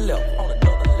another level.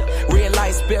 Red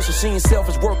light special, she ain't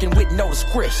selfish, working with no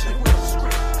discretion.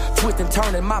 Twisting,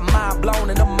 turning, my mind blown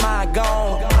and her mind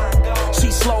gone.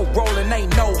 She slow rolling,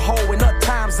 ain't no hole in her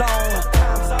time zone.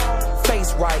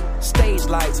 Face right, stage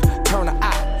lights, turn her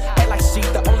out. Act like she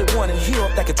the only one in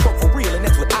Europe that can twerk for real, and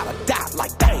that's without a doubt.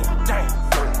 Like damn.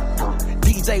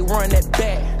 DJ run that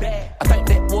back. I think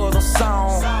that was a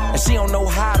song, and she don't know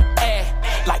how to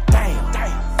act. Like damn.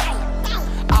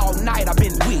 All night I've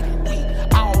been with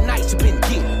it. All night she been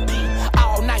getting.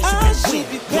 All night she been with it. I should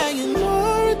be paying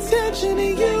more attention to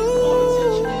you.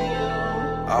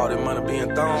 All that money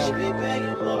being thrown, all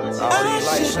these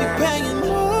lights shine.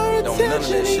 Don't none of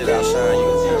that shit outshine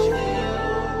you.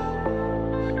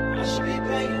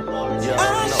 I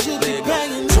should be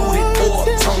paying Toot it or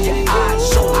turn your eyes.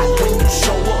 Show out when you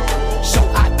show up. Show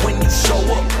out when you show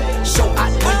up. Show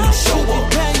out when you show up.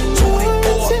 Toot it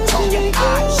or turn your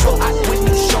eyes. Show out when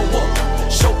you show up.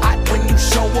 Show out when you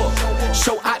show up.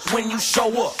 Show out when you show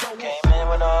up. Came in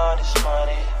with all this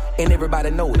money. And everybody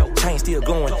know it, chain still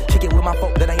glowing. Kick it with my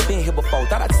folk that ain't been here before.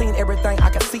 Thought I'd seen everything I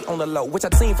could see on the low, which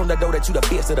I'd seen from the door that you the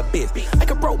best of the best.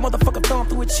 Like a broke motherfucker thumb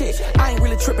through a chick. I ain't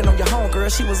really tripping on your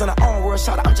homegirl, she was in her own world.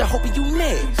 Shout out, I'm just hoping you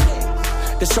next.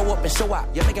 To show up and show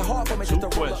out. You make it hard for me just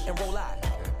to roll up and roll out.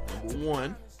 Number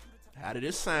one, how did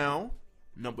it sound?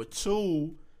 Number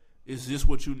two, is this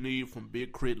what you need from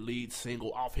Big Crit lead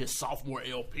single off his sophomore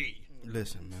LP?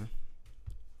 Listen, man.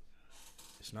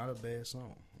 It's not a bad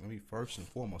song. Let me first and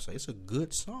foremost say it's a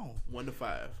good song. 1 to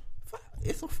 5.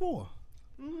 It's a 4.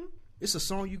 Mm-hmm. It's a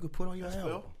song you could put on your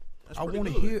album. I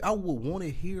would want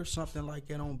to hear something like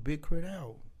that on Big Crit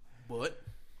album. But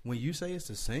when you say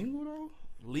it's a single though,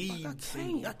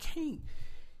 single. I can't.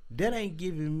 That ain't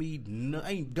giving me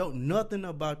nothing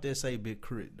about that say Big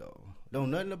Crit though.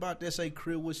 Don't nothing about that say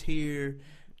Crit was here.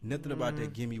 Nothing about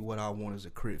that give me what I want as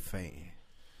a Crit fan.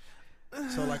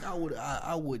 So like I would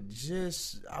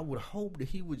hope that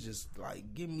he would just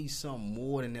like give me something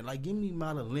more than that. Like give me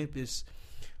Mount Olympus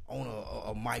on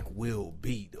a Mike Will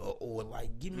beat, or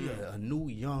like give me a new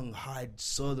young hot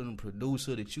Southern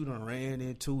producer that you done ran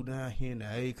into down here in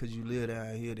the A because you live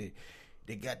down here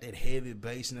that got that heavy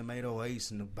bass and the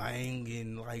 808s and the bang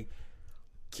and like.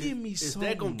 Give me something. Is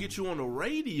that gonna get you on the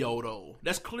radio though?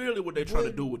 That's clearly what they're trying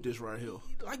to do with this right here.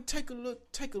 Like take a look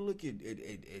at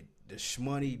the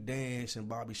Shmoney dance and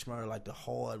Bobby Shmurda, like the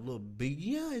hard little beat.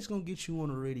 Yeah, it's gonna get you on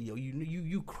the radio.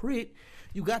 You crit.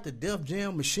 You got the Def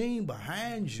Jam machine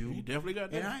behind you. You definitely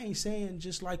got that. And I ain't saying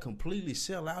just like completely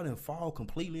sell out and fall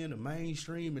completely in the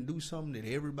mainstream and do something that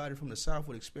everybody from the South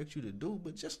would expect you to do,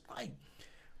 but just like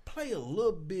play a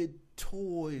little bit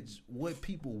towards what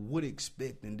people would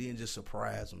expect and then just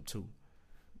surprise them too.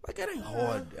 Like that ain't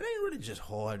hard. That ain't really just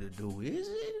hard to do, is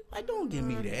it? Like don't give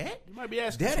me that. You might be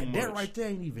asking too much. That right there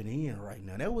ain't even in right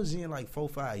now. That was in like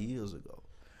 4-5 years ago.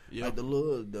 Yep.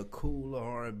 Like the cool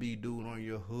R&B dude on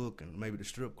your hook and maybe the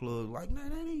strip club. Like nah,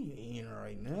 that ain't in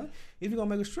right now. If you're gonna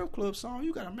make a strip club song,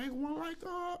 you gotta make one like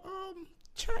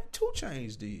 2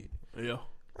 Chainz did. Yeah.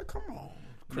 Like come on.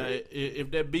 Now,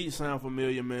 if that beat sound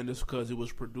familiar, man, it's because it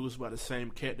was produced by the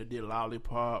same cat that did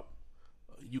Lollipop.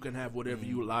 You can have whatever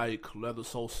you like. Leather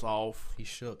So Soft. He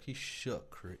shook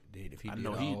Crit did. If he I did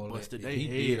know all he that, busted if their he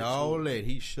head. did all that.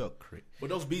 He shook Crit. But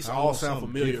those beats I all want sound something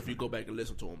familiar different. if you go back and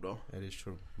listen to them, though. That is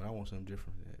true. But I want something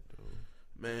different than that,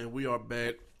 though. Man, we are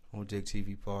back on Deck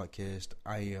TV Podcast.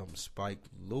 I am Spike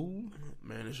Lou.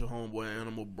 Man, it's your homeboy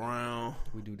Animal Brown.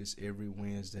 We do this every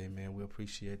Wednesday, man. We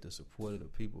appreciate the support of the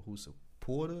people who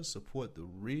support us, support the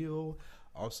real.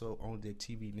 Also on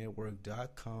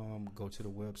DeckTVNetwork.com. Go to the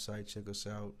website, check us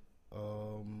out.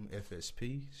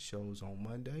 FSP shows on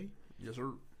Monday. Yes,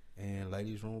 sir. And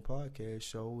Ladies Room Podcast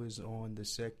show is on the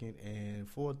 2nd and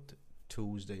 4th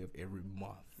Tuesday of every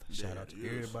month. Shout out to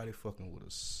everybody fucking with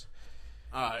us.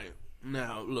 All right.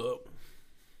 Now, look.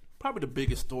 Probably the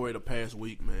biggest story of the past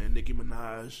week, man. Nicki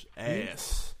Minaj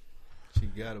ass. She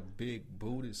got a big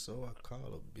booty, so I call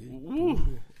her big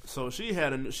booty. So she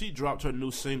dropped her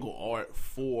new single art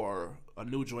for a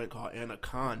new joint called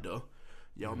Anaconda.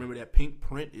 Y'all remember that pink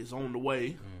print is on the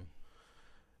way.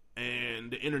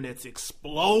 And the internet's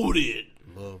exploded.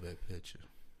 Love that picture.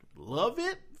 Love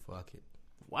it? Fuck it.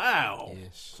 Wow.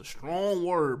 Yes. It's a strong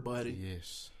word, buddy.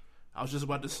 Yes. I was just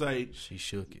about to say. She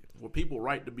shook it. Were people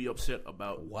right to be upset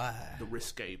about why the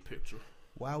risque picture?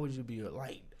 Why would you be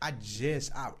like? I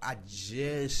just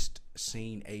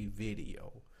seen a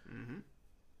video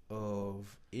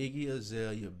of Iggy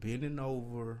Azalea bending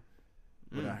over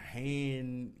with her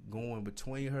hand going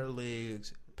between her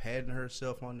legs, patting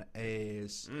herself on the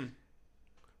ass.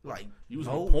 Like you was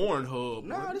on Pornhub.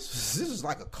 No, this is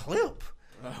like a clip.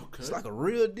 Okay. It's like a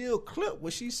real deal clip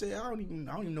where she said, I don't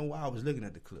even know why I was looking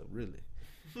at the clip, really.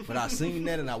 But I seen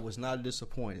that and I was not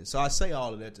disappointed. So I say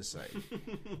all of that to say,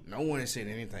 no one has said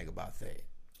anything about that.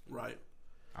 Right.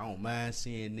 I don't mind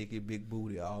seeing Nicki big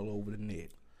booty all over the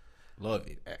net. Love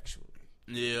it, actually.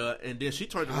 Yeah, and then she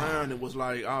turned around and was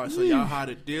like, all right, so y'all hot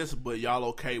at this, but y'all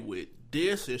okay with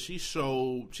this? And she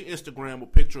Instagrammed a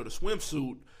picture of the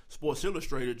swimsuit, Sports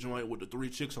Illustrated joint with the 3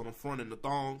 chicks on the front and the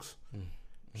thongs.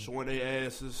 Showing their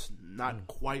asses, not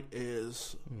quite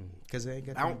as because they ain't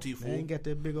got bountiful. They ain't got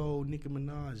that big old Nicki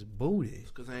Minaj booty.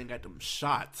 Because they ain't got them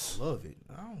shots. Love it.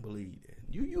 I don't believe that.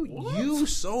 You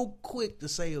so quick to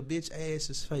say a bitch ass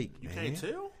is fake. You man. Can't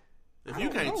tell. If you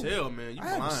can't tell, man, you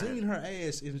I blind. haven't seen her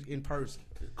ass in person.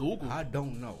 Google. I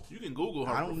don't know. You can Google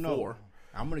her. I don't before. know.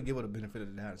 I'm gonna give her the benefit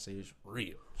of the doubt and say it's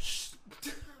real.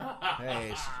 That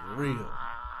ass is real.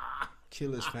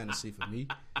 Killer's fantasy for me.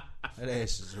 That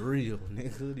ass is real,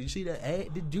 nigga. Did you see that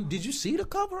ad? Did you see the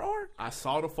cover art? I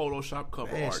saw the Photoshop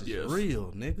cover that ass art. Is yes,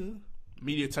 real, nigga.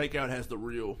 Media Takeout has the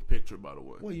real picture, by the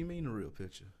way. What do you mean the real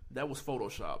picture? That was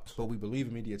photoshopped. But we believe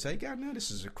in Media Takeout now. This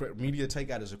is Media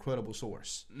Takeout is a credible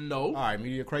source. No. All right,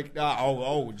 Media Takeout.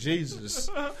 Oh, Jesus.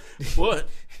 But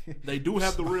they do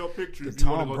have the real picture. The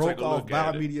Tom broke off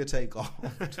by Media Takeoff.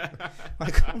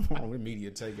 Like, come on, with Media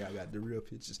Takeout got the real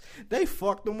pictures. They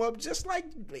fucked them up just like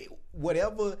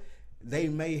whatever they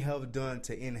may have done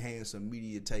to enhance a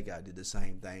Media Takeout did the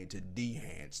same thing to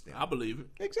de-hance them. I believe it.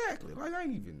 Exactly. Like I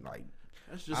ain't even like.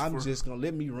 Just I'm just gonna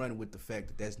let me run with the fact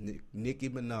that that's Nicki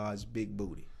Minaj's big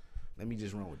booty. Let me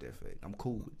just run with that fact. I'm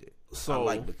cool with that. So I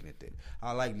like looking at that.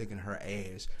 I like looking at her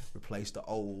ass replace the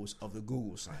O's of the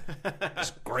Google sign.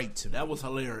 It's great to me. That was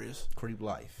hilarious. Creep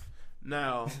life.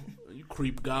 Now you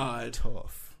creep God.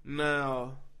 Tough.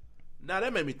 Now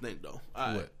that made me think though. All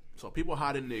right. What? So people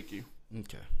hot at Nicki.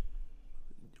 Okay.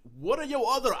 what are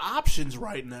your other options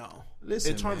right now?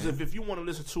 Listen, in terms man. of if you want to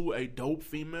listen to a dope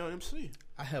female MC,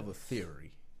 I have a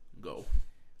theory go.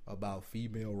 about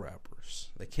female rappers.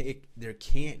 There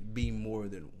can't be more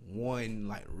than one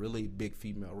like really big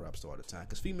female rap star at a time,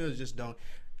 because females just don't.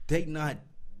 They not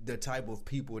the type of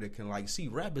people that can like see.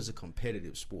 Rap is a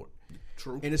competitive sport.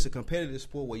 True. And it's a competitive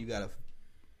sport where you gotta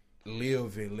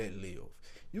live and let live.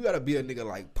 You gotta be a nigga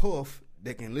like Puff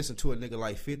that can listen to a nigga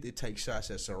like 50 take shots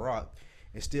at Ciroc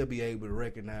and still be able to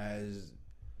recognize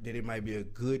that it might be a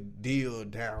good deal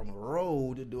down the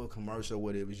road to do a commercial or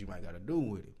whatever you might gotta do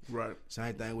with it. Right.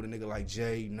 Same thing with a nigga like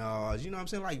Jay Nas. You know what I'm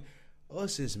saying? Like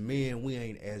us as men, we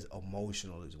ain't as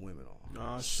emotional as women are.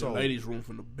 Nah, so ladies' room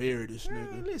from the bury this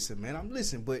nigga. Listen, man, I'm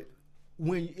listening, but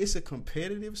when it's a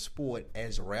competitive sport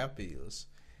as rap is,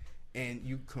 and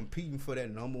you competing for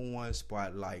that number one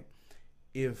spot, like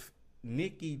if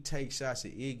Nicki takes shots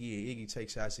at Iggy and Iggy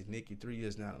takes shots at Nicki 3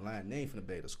 years down the line, they ain't finna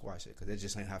be able to squash it because that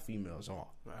just ain't how females are.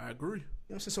 I agree. You know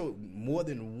what I'm saying? So more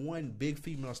than one big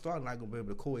female star not gonna be able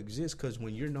to coexist, because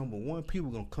when you're number one, people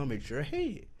gonna come at your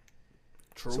head.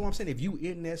 True. So I'm saying if you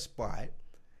in that spot,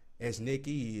 as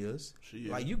Nicki is,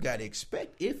 like you gotta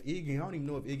expect if Iggy, I don't even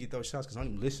know if Iggy throws shots because I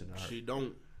don't even listen to her. She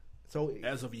don't. So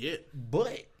as of yet,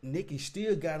 but Nicki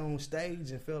still got on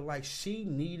stage and felt like she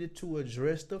needed to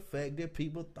address the fact that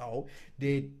people thought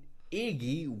that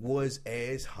Iggy was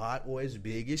as hot or as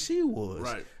big as she was.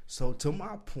 Right. So to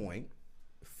my point,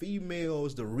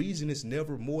 females, the reason it's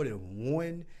never more than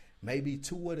one, maybe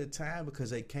two at a time, because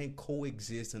they can't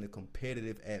coexist in a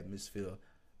competitive atmosphere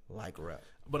like rap.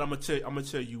 But I'm gonna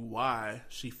tell you why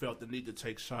she felt the need to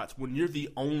take shots. When you're the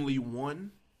only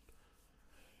one,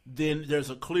 then there's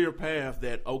a clear path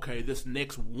that, okay, this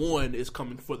next one is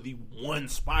coming for the one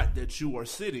spot that you are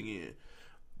sitting in.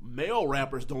 Male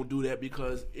rappers don't do that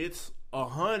because it's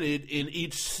 100 in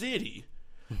each city.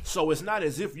 So it's not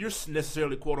as if you're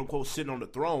necessarily, quote unquote, sitting on the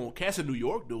throne. Cats in New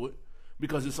York do it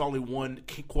because it's only one,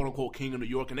 quote unquote, king of New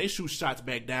York, and they shoot shots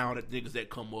back down at niggas that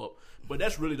come up. But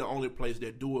that's really the only place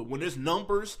that do it. When there's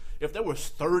numbers, if there was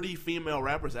 30 female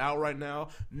rappers out right now,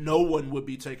 no one would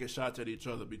be taking shots at each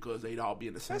other because they'd all be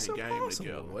in the same game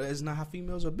together. Well, that's not how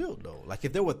females are built, though. Like,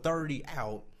 if there were 30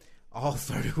 out, all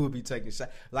 30 would be taking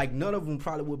shots. Like, none of them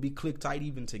probably would be click tight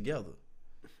even together.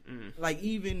 Like,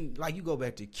 even, like, you go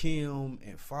back to Kim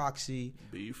and Foxy.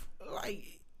 Beef.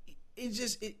 Like,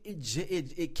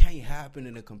 it can't happen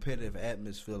in a competitive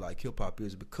atmosphere like hip hop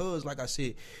is, because, like I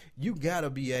said, you gotta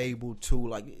be able to,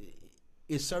 like,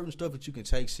 it's certain stuff that you can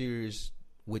take serious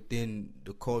within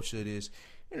the culture of this,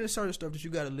 and there's certain stuff that you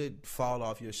gotta let fall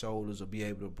off your shoulders or be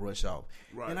able to brush off.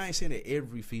 Right. And I ain't saying that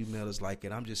every female is like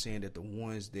it. I'm just saying that the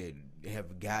ones that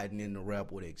have gotten in the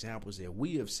rap or the examples that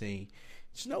we have seen,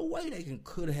 there's no way they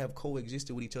could have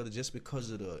coexisted with each other just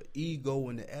because of the ego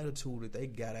and the attitude that they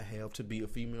gotta have to be a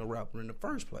female rapper in the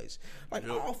first place. Like,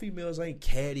 all females ain't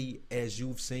catty as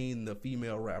you've seen the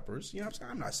female rappers. You know what I'm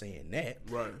saying? I'm not saying that.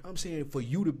 Right. I'm saying for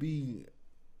you to be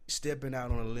stepping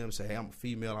out on a limb and say, hey, I'm a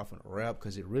female, I'm finna rap,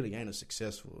 because it really ain't a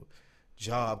successful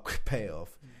job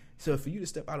payoff. So for you to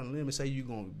step out on a limb and say you're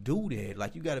gonna do that,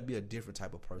 like, you gotta be a different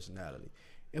type of personality.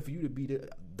 And for you to be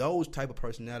those type of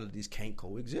personalities can't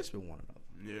coexist with one another.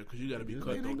 Yeah, because you got to be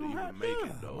cutthroat to even make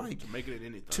it, though. Like, to make it at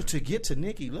anything. To get to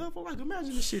Nicki level, like,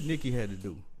 imagine the shit Nicki had to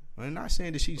do. I'm not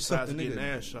saying that she sucked the nigga.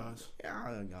 Ass shots.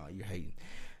 Yeah, you're hating.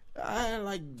 I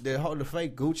like the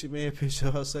fake Gucci Man picture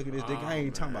of her sucking his dick. I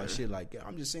ain't talking about shit like that.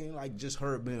 I'm just saying, like, just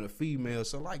her being a female.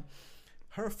 So, like,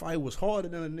 her fight was harder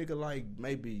than a nigga like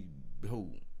maybe who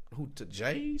to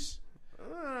Jay's.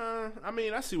 I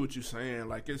mean, I see what you're saying.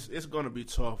 Like, it's gonna be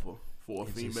tougher for a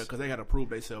female because they got to prove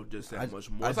themselves just that much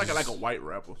more. It's like a white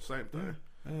rapper, same thing.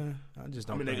 I just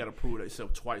don't. I mean, they got to prove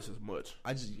themselves twice as much.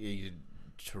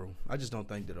 True. I just don't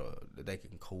think that they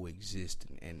can coexist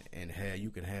and have,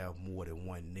 you can have more than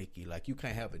one Nicki. Like, you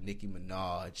can't have a Nicki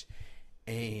Minaj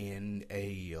and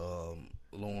a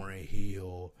Lauryn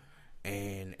Hill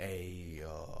and a.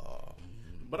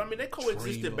 But I mean, they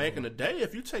coexisted back in the day.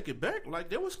 If you take it back, like,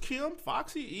 there was Kim,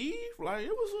 Foxy, Eve. Like,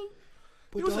 it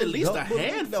was at least a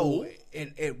handful.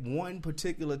 And at one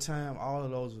particular time, all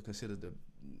of those were considered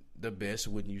the best,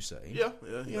 wouldn't you say? Yeah.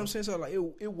 You know what I'm saying? So, like,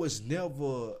 it was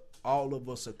never all of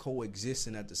us are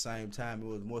coexisting at the same time. It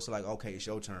was more so like, okay, it's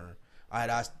your turn. All right,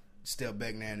 I step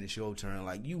back now and it's your turn.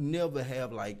 Like, you never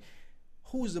have, like,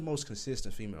 who's the most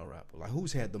consistent female rapper? Like,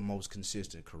 who's had the most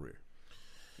consistent career?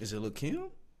 Is it Lil' Kim?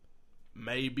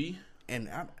 Maybe.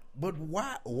 But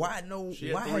why no? She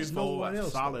had why has no one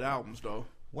else solid albums though?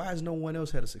 Why has no one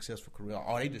else had a successful career?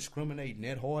 Are they discriminating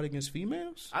that hard against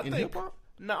females in hip hop?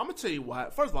 No, I'm gonna tell you why.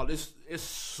 First of all, it's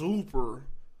super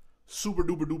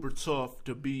duper duper tough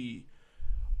to be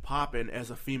popping as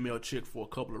a female chick for a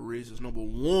couple of reasons. Number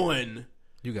one,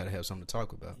 you got to have something to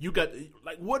talk about. you got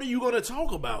what are you gonna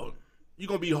talk about? You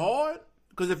gonna be hard?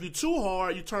 Because if you're too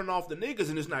hard, you turn off the niggas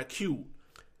and it's not cute.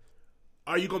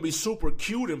 Are you gonna be super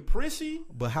cute and prissy?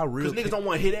 But how real? Because niggas don't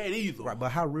want to hit that either. Right, but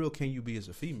how real can you be as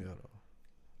a female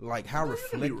though? Like how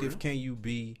reflective can you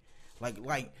be? Like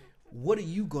what are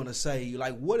you gonna say?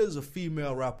 Like what is a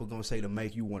female rapper gonna say to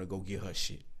make you want to go get her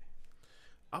shit?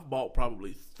 I've bought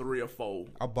probably 3 or 4.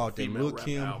 I bought that female Lil rap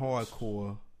Kim albums.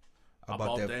 Hardcore. I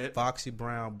bought that Foxy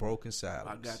Brown Broken Silence.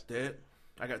 I got that.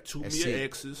 I got 2 That's Mia it.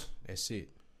 X's. That's it.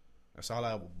 That's all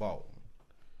I ever bought.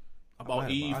 I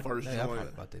bought Eve first I joint.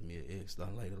 probably bought that Mia X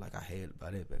done later. Like I had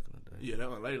about that back in the day. Yeah, that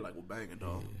one lady like was banging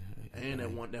dog. And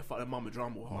that one that Mama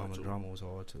Drama was hard Mama too. Drama was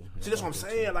hard too. See, that's what I'm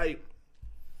saying. Like,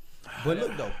 But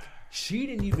look though, she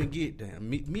didn't even get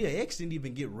Mia X didn't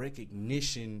even get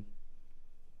recognition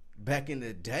back in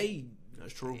the day.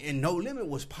 that's true. And No Limit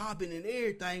was popping and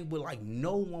everything, but like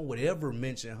no one would ever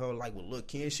mention her like with Lil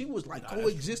Kim. She was like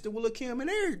coexisting with Lil Kim and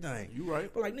everything. You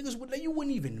right. But like niggas, you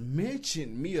wouldn't even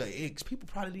mention Mia X. People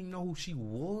probably didn't know who she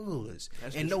was.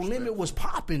 That's And No Limit was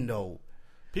popping though.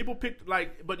 People picked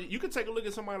but you can take a look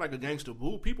at somebody like a Gangsta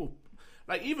Boo. People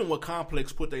like even when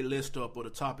Complex put their list up of the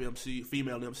top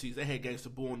female MCs, they had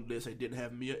Gangsta Boo on the list. They didn't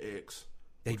have Mia X.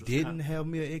 They didn't have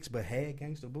Mia X, but had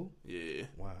Gangsta Boo. Yeah,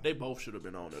 wow. They both should have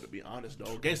been on there. To be honest,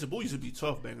 though, Gangsta Boo used to be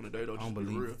tough back in the day. Though, I don't just to be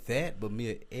real. believe that, but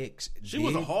Mia X. She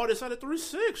was the hardest out of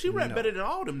 3-6. She rapped No. better than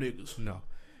all them niggas. No,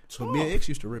 Tough. but Mia X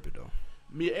used to rip it though.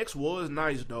 Mia X was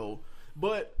nice though,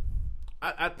 but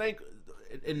I think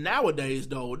and nowadays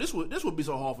though this would be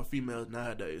so hard for females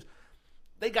nowadays.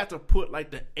 They got to put like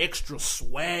the extra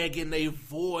swag in their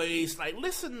voice. Like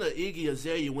listen to Iggy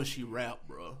Azalea when she rap,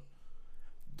 bro.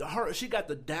 She got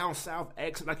the down south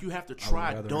accent. Like you have to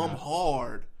try dumb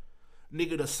hard,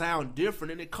 nigga, to sound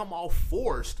different, and it come off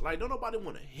forced. Like don't nobody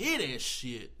want to hear that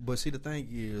shit. But see, the thing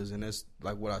is, and that's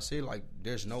like what I said. Like,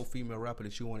 there's no female rapper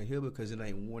that you want to hear because it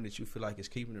ain't one that you feel like is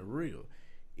keeping it real.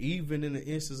 Even in the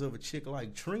instance of a chick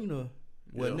like Trina,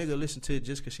 where a nigga listen to it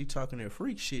just because she talking that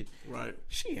freak shit. Right.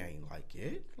 She ain't like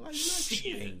it. Like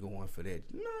she ain't going for that.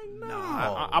 No.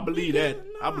 I believe that.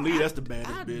 I believe that's the baddest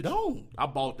bitch. I don't. I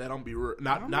bought that. I'm gonna be real.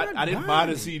 I didn't buying buy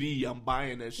the it. CD. I'm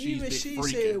buying that. She's Even big she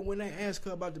freaking. said when they asked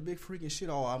her about the big freaking shit,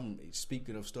 I'm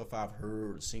speaking of stuff I've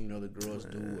heard, seen other girls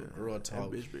do, or girl That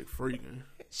talk. bitch big freaking.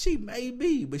 She may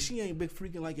be, but she ain't big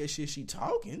freaking like that shit she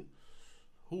talking.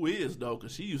 Who is though?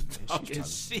 Because she used to talking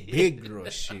shit. Big girl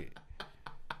shit.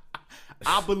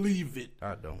 I believe it.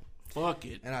 I don't. Fuck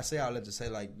it. And I say all that to say,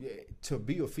 like, to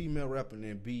be a female rapper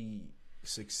and be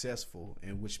successful,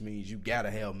 and which means you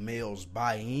gotta have males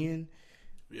buy in.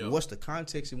 Yep. What's the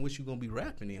context in which you gonna be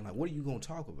rapping in? Like, what are you gonna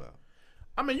talk about?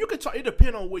 I mean, you can talk. It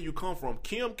depends on where you come from.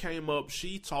 Kim came up.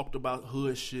 She talked about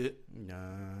hood shit.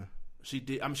 Nah, she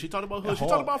did. I mean, she talked about hood. She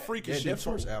talked about freaky shit. That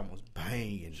too. first album was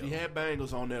banging. She had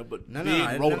bangers on there, but No.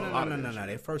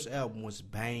 That first album was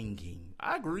banging.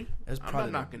 I agree. That's I'm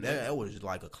probably not knocking that. That was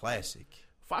like a classic.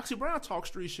 Foxy Brown talked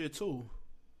street shit too.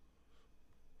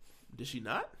 Did she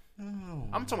not? No.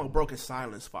 I'm talking about Broken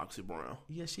Silence, Foxy Brown.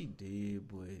 Yeah, she did,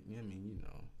 but I mean, you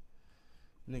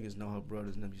know, niggas know her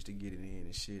brothers and them used to get it in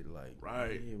and shit. Like,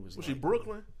 Right. It was she like,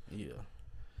 Brooklyn? Yeah.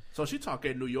 So she talk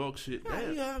that New York shit.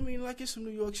 Damn. Yeah, I mean, like it's some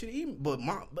New York shit. Even, but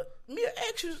Mia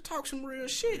X used to talk some real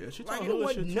shit. Yeah, she like talk it hood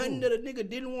wasn't shit, nothing too. that a nigga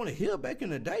didn't want to hear back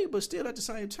in the day. But still, at the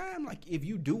same time, like if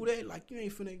you do that, like you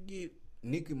ain't finna get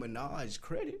Nicki Minaj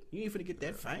credit. You ain't finna get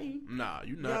that fame. Nah,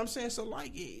 you You know what not. I'm saying? So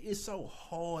like, it's so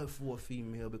hard for a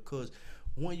female because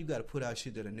one, you got to put out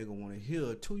shit that a nigga want to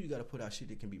hear. Two, you got to put out shit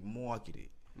that can be marketed.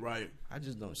 Right. I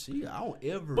just don't see it. I don't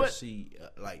ever But- see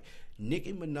like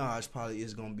Nicki Minaj probably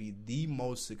is gonna be the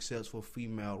most successful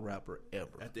female rapper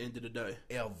ever. At the end of the day.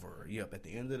 Ever. Yep. At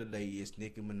the end of the day, it's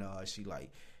Nicki Minaj.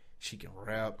 She can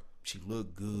rap. She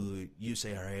look good. You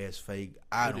say her ass fake.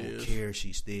 I It don't is. care.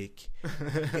 She's thick. You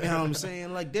know what I'm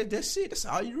saying? Like that's it. That's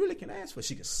all you really can ask for.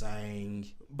 She can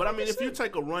sing. But I mean, if you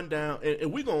take a rundown,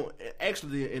 and we're going to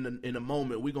actually in a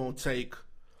moment, we're going to take.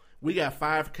 We got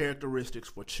 5 characteristics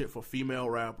for female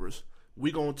rappers.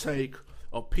 We're going to take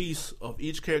a piece of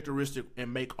each characteristic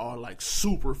and make our like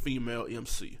super female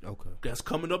MC. Okay. That's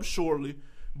coming up shortly.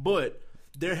 But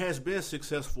there has been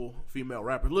successful female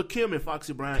rappers. Look, Kim and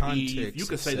Foxy Brown, Eve, you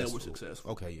can say that we're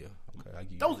successful. Okay, yeah. Okay, I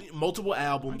give you Those that. multiple I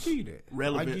albums, give you that.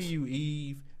 relevance. I give you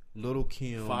Eve, Little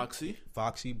Kim,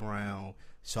 Foxy Brown,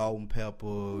 Salt and Pepper.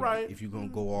 Right. If you're gonna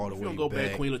go all the If way you gonna go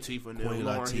back, Queen Latifah,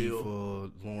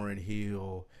 Latifah, Lauryn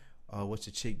Hill. What's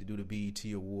the chick to do the BET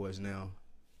Awards now?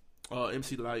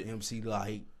 MC Light. MC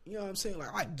Light. You know what I'm saying?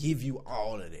 Like I give you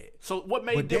all of that. So what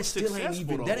made But them that still ain't successful?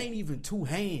 even though? that ain't even two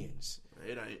hands.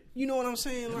 it ain't. You know what I'm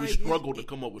saying? And like we struggle to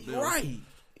come up with them. Right.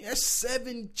 That's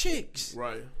 7 chicks.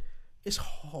 Right. It's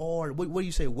hard. What do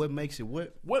you say? What makes it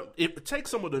what? What it takes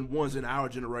some of the ones in our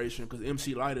generation because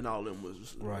MC Lyte and all them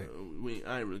was right.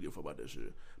 I ain't really give a fuck about that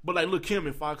shit. But like, look, Kim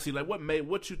and Foxy, like,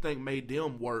 what you think made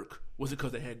them work? Was it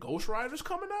because they had ghostwriters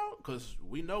coming out? Because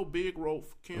we know Big wrote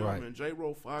Kim and J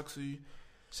wrote Foxy.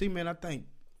 See, man, I think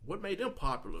what made them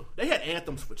popular? They had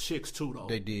anthems for chicks too, though.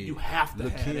 They did. You have to.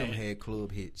 Lil' have Kim that. had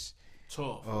club hits.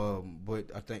 Tough. But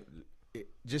I think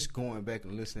just going back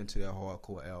and listening to that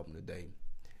hardcore album today,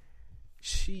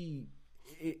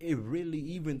 it really,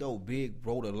 even though Big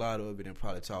wrote a lot of it and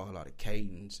probably taught a lot of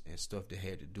cadence and stuff that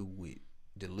had to do with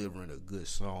delivering a good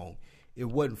song, it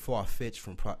wasn't far-fetched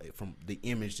from the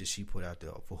image that she put out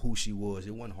there for who she was.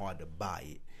 It wasn't hard to buy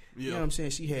it. Yeah. You know what I'm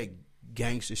saying? She had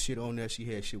gangster shit on there. She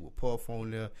had shit with Puff on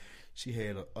there. She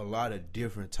had a lot of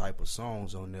different type of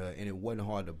songs on there, and it wasn't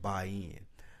hard to buy in.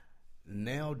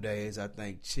 Nowadays, I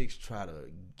think chicks try to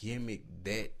gimmick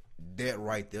that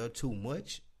right there too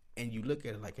much, and you look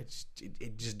at it like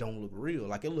it just don't look real.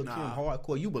 Like, it look Kim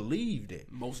hardcore. You believe that.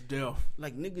 Most deaf.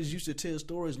 Like, niggas used to tell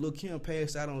stories. Lil' Kim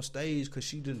passed out on stage because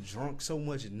she done drunk so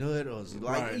much nut. Or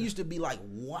like, it used to be like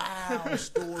wild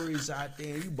stories out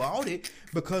there. And you bought it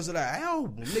because of the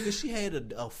album. Nigga, she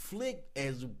had a flick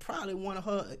as probably one of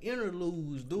her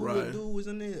interludes. Dude was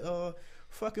in the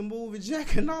fucking movie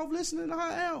jacking off listening to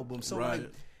her album. So like,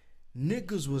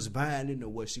 niggas was buying into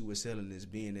what she was selling as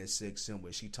being that sex symbol.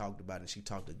 She talked about it. She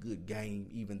talked a good game,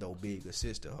 even though Big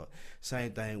assisted her.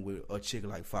 Same thing with a chick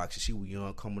like Foxy. She was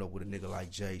young, coming up with a nigga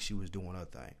like Jay. She was doing her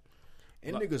thing.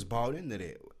 And niggas bought into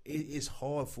that. It's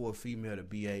hard for a female to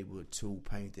be able to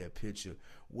paint that picture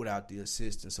without the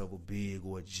assistance of a Big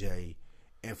or a Jay,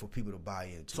 and for people to buy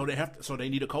into. So they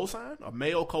need a cosign, a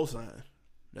male cosign.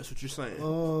 That's what you're saying.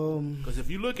 Because if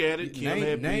you look at it, Kim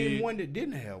had name Big. one that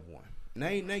didn't have one.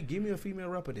 Name, give me a female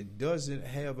rapper that doesn't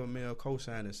have a male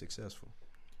cosign that's successful.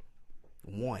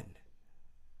 One.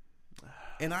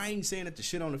 And I ain't saying that the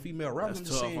shit on the female rapper. I'm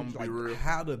just saying like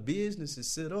how the business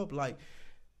is set up. Like,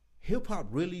 hip hop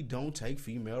really don't take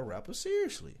female rappers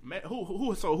seriously. Man,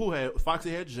 who had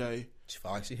Foxy had Jay.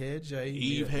 Foxy had Jay.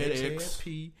 Eve had X.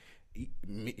 P.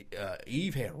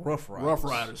 Eve had Rough Riders. Rough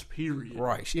Riders, period.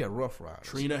 Right, she had Rough Riders.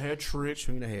 Trina had Trick.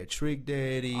 Trina had Trick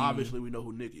Daddy. Obviously, we know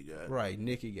who Nicki got. Right,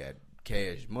 Nicki got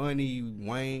Cash Money,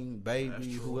 Wayne,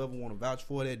 Baby, whoever want to vouch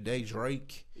for that day,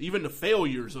 Drake. Even the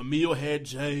failures, Emil had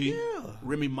Jay. Yeah.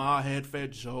 Remy Ma had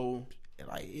Fat Joe.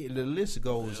 Like, the list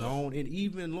goes on, and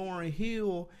even Lauryn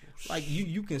Hill. Like,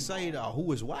 you can say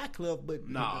who is Wyclef, but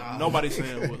nobody's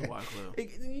saying who is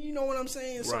Wyclef. You know what I'm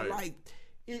saying? So like,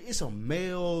 it's a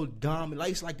male dominant.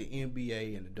 Like, it's like the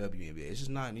NBA and the WNBA. It's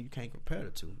just not. You can't compare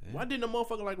the two. Man. Why didn't a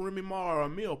motherfucker like Remy Ma or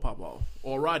Emil pop off,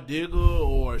 or Rod Digger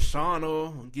or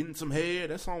Shauna getting some head?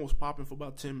 That song was popping for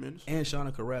about 10 minutes. And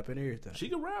Shauna could rap and everything. She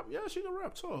could rap. Yeah, she could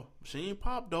rap too. She ain't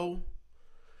pop though.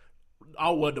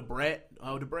 Oh, well, the Brat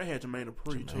had Jermaine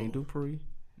Dupri too. Jermaine Dupri.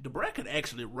 The Brat could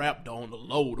actually rap though on the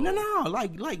low though. No,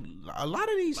 like a lot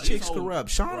of these chicks could rap.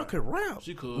 Shauna could rap.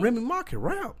 She could. Remy Ma could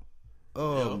rap.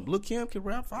 Lil' Kim could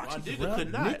rap. Foxy could rap.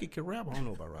 Could not. Nicki could rap. I don't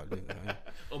know about Rod Digger.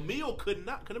 Emil could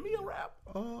not. Could Emil rap?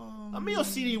 Emil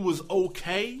CD was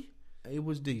okay. It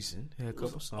was decent. Had a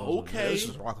couple songs. Okay. This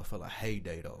was Rockefeller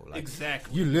heyday though. Like,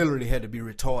 exactly. You literally had to be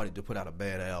retarded to put out a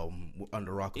bad album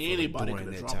under Rockefeller. Anybody during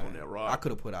could have that dropped time. on that rock. I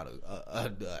could have put out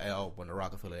a album under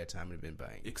Rockefeller at that time and it'd been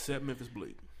bang. Except Memphis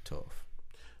Bleak. Tough.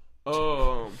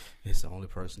 It's the only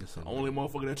person that's the only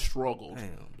motherfucker that struggled.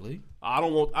 Damn, Bleak. I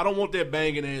don't want that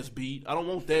banging ass beat. I don't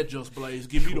want that Just Blaze.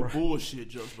 Give me the bullshit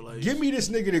Just Blaze. Give me this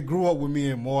nigga that grew up with me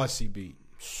and Marcy beat.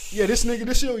 Yeah, this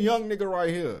your young nigga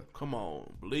right here. Come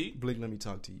on, Bleak. Bleak, let me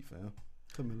talk to you, fam.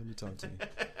 Come here, let me talk to you.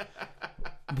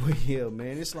 But yeah,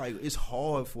 man, it's like, it's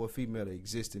hard for a female to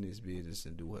exist in this business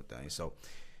and do her thing. So,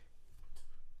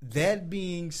 that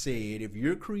being said, if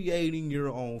you're creating your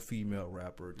own female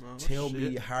rapper, tell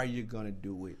me how you're gonna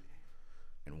do it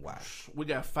and why. We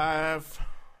got 5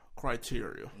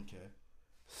 criteria. Okay.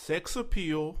 Sex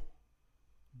appeal,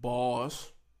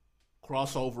 bars,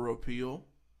 crossover appeal,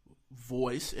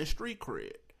 voice, and street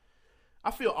cred.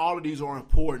 I feel all of these are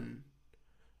important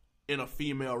in a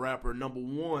female rapper. Number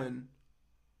one,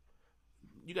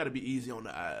 you got to be easy on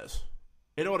the eyes.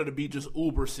 In order to be just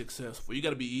uber successful, you got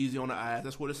to be easy on the eyes.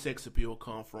 That's where the sex appeal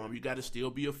come from. You got to still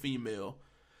be a female.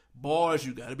 Bars,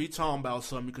 you got to be talking about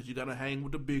something because you got to hang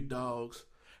with the big dogs.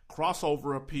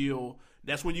 Crossover appeal,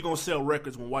 that's when you're going to sell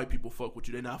records when white people fuck with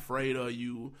you. They're not afraid of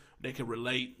you. They can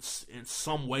relate in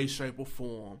some way, shape, or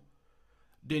form.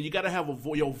 Then you got to have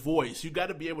your voice. You got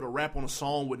to be able to rap on a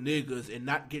song with niggas and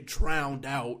not get drowned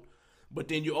out But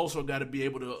then you also got to be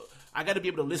able to. I got to be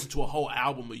able to listen to a whole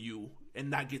album of you and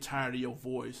not get tired of your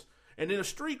voice. And then a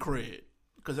street cred,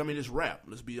 because I mean it's rap.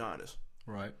 Let's be honest.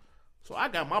 Right. So I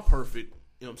got my perfect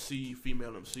MC,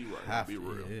 female MC right here. To be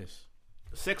real. Yes.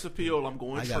 Sex appeal, I'm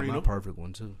going Trina. I got my perfect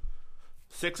one too.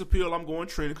 Sex appeal, I'm going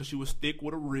Trina because she was thick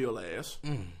with a real ass,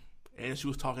 and she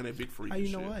was talking that big freak. How you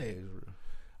shit. know I is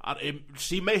real?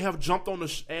 She may have jumped on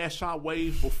the ass shot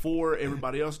wave before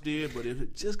everybody else did, but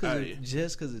if just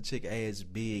because a chick ass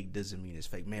big doesn't mean it's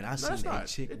fake. Man, I seen not. a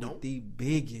chick with the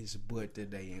biggest butt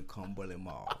today in Cumberland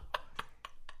Mall.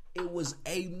 It was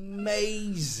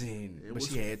amazing, but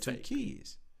she had 2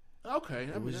 kids. Okay,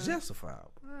 it was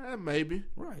justifiable. Maybe.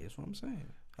 Right, that's what I'm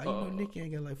saying. How you know Nikki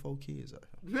ain't got like 4 kids out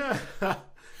here?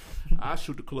 I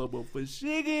shoot the club up for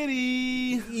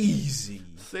shiggity. Easy.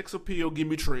 Sex appeal, give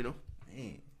me Trina.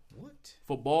 Man, what?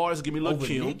 For bars, give me Lil'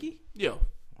 Kim. Nikki? Yeah.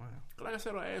 Wow. Like I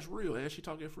said, her ass real. And she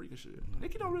talking freaking shit.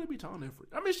 Nikki don't really be talking that freak.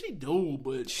 I mean, she do,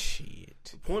 but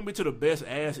shit. Point me to the best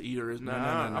ass eater is not.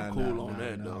 I'm cool on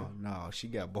that though. No, she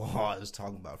got bars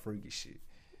talking about freaky shit.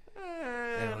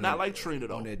 Not like Trina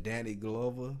though. On that Danny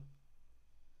Glover.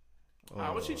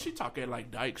 But she talking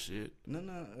like dyke shit. No.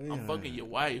 I'm fucking your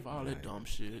wife. All that dumb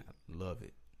shit. I love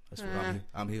it. That's what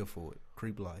I'm here for. It.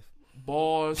 Creep life.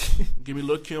 Bars. Give me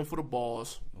Lil' Kim for the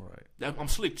bars. All right. I'm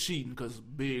slick cheating because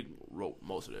Big wrote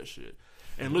most of that shit.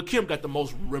 And Lil' Kim got the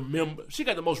most she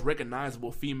got the most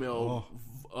recognizable female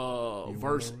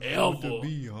verse ever. With the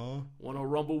B, huh? Wanna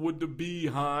rumble with the B,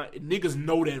 huh? Niggas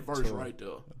know that verse right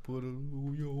there. Put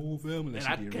your whole family. And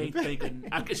I can't think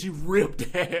of she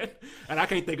ripped that. And I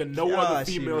can't think of no other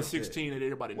female 16 that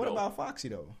everybody What know. about Foxy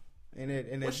though? And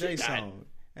that J song.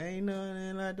 Ain't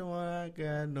nothing like the one I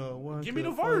got, no one. Give me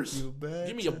the verse.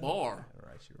 Give me a bar. All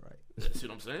right, you're right. See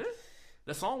what I'm saying?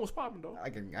 That song was popping though. I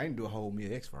can do a whole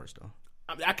Mia X verse though.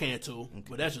 I can too,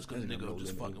 but that's just because nigga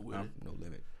just fucking with it. No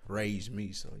limit. Raised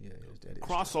me, so yeah. That is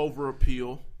crossover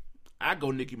appeal. I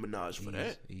go Nicki Minaj for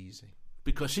that. Easy.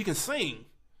 Because she can sing.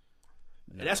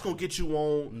 No. And that's gonna get you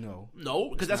on. No,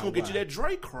 because that's gonna get you that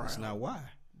Drake crowd. That's not why.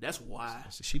 That's why.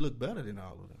 She look better than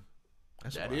all of them.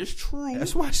 That is true.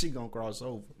 That's why she gonna cross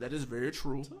over. That is very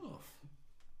true. Tough.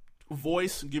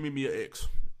 Voice, give me Mia X.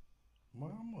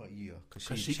 Mama, yeah,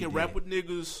 because she can rap with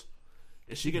niggas,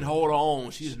 and she can hold her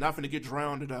own. She's not finna get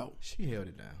drowned out. She held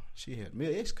it down.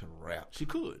 Mia X could rap. She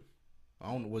could.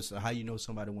 I don't know how you know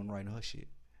somebody wasn't writing her shit.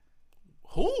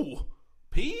 Who?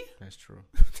 P? That's true.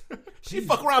 She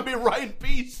fuck around being writing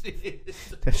P shit.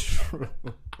 That's true.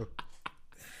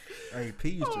 Hey, P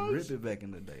used to rip it back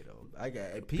in the day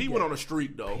though. P went on a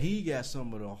streak though. He got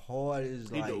some of the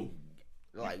hardest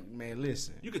like man,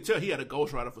 listen. You could tell he had a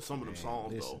ghostwriter for some of them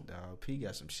songs listen, though. Dog, P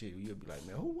got some shit. You'll be like,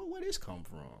 man, where this come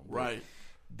from? Right.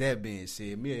 That being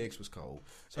said, Mia X was cold.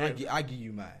 So I give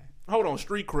you mine. Hold on,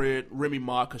 street cred, Remy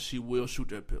Ma, because she will shoot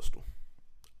that pistol.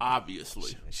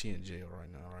 Obviously. She in jail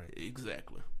right now, right?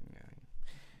 Exactly. Yeah.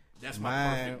 That's mine.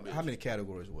 My perfect bitch. How many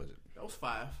categories was it? That was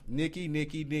 5. Nikki.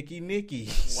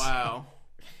 Wow.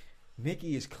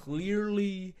 Nikki is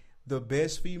clearly the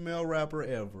best female rapper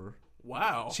ever.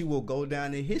 Wow. She will go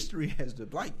down in history as the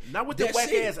not with the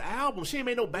whack ass album. She ain't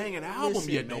made no banging album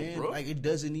yet, man, though, bro. Like it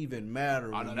doesn't even matter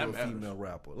when you're a female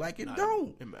rapper. Like it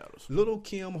don't. It matters. Little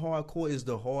Kim Hardcore is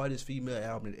the hardest female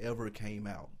album that ever came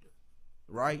out.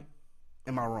 Right?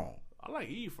 Am I wrong? I like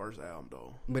Eve's first album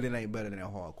though. But it ain't better than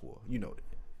Hardcore. You know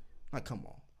that. Like, come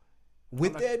on.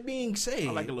 With that being said,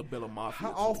 I like a little Mafia.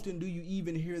 How often do you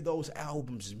even hear those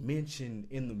albums mentioned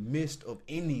in the midst of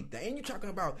anything? You're talking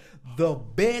about the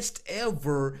best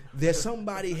ever that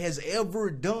somebody has ever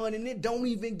done, and it don't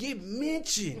even get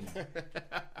mentioned.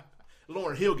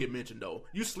 Lauryn Hill get mentioned though.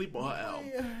 You sleep on her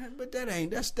album. Yeah, but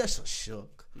that's a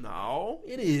shook. No,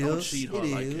 it is. Don't cheat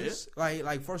her like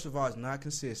like first of all, it's not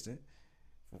consistent.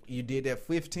 You did that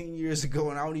 15 years ago,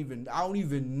 and I don't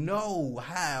even know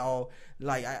how.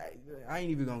 Like I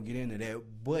ain't even gonna get into that,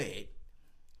 but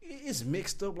it's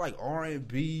mixed up like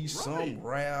R&B, some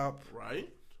rap. Right.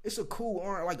 It's a cool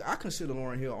R. Like I consider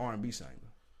Lauryn Hill R&B singer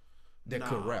that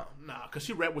could rap. Nah, cause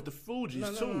she rap with the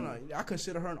Fugees too. No. I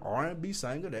consider her an R&B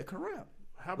singer that could rap.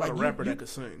 How about a rapper that could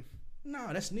sing?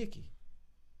 No, that's Nicki.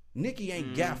 Nicki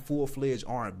ain't got full-fledged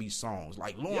R&B songs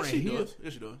like Lauryn Hill.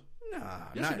 Yes, she does.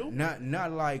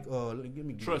 Not like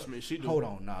Trust me, she do. Hold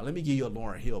on, let me give you a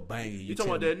Lauryn Hill banger. You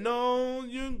talking about that? No,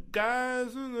 you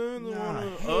guys about.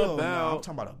 I'm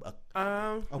talking about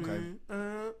okay.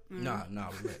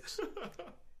 Relax.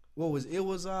 What was it?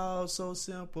 Was all so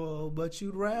simple, but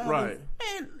you'd rather. Right.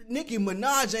 Man, Nicki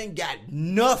Minaj ain't got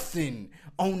nothing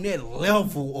on that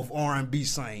level of R&B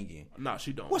singing. Nah,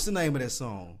 she don't. What's the name of that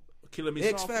song? Killing Me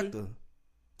X Softly? Factor.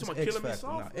 X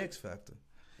Factor. X Factor.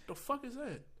 The fuck is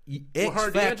that? X her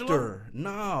and Factor.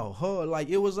 No, her like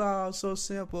it was all so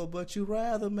simple, but you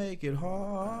rather make it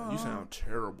hard. You sound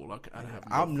terrible.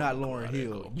 I'm not Lauryn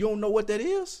Hill. You don't know what that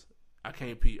is? I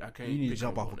can't. You need to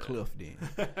jump off a cliff then.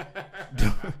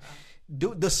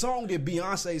 The song that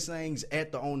Beyonce sings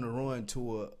at the On the Run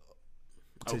tour.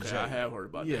 Okay, I have heard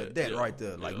about that. That right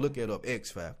there. Like, look it up. X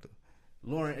Factor.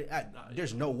 Lauren,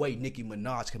 there's no way Nicki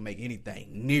Minaj can make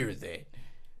anything near that.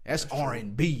 That's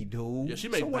R&B, dude. Yeah, she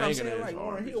make what I'm banging saying, ass like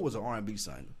Lauryn Hill was an R&B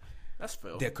singer. That's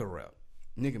fair. That could rap.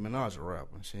 Nicki Minaj a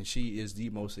rapper, and she is the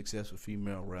most successful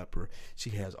female rapper. She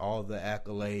has all the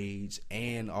accolades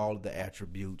and all the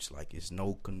attributes. Like, it's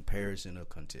no comparison or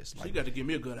contest. Like, you got to give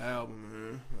me a good album,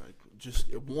 man. Like,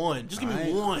 just one. Just give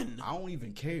me one. I don't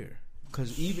even care,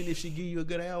 because even if she give you a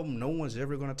good album, no one's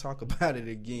ever going to talk about it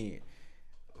again.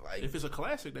 Like, if it's a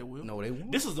classic, they will. No, they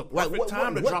won't. This is the perfect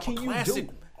time to drop a classic.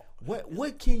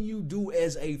 What can you do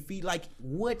as a feat? Like,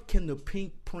 what can the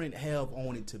Pink Print have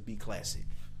on it to be classic?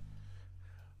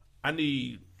 Tell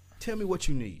me what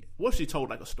you need. What if she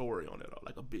told like a story on it,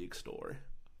 like a big story?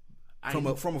 From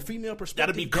a female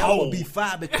perspective, that'd be cold. That would be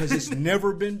fire because it's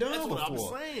never been done That's before.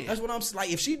 What I'm saying. That's what I'm saying.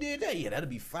 Like, if she did that, that'd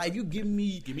be fire. You give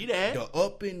me that. The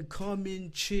up and coming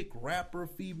chick rapper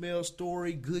female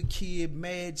story, good kid,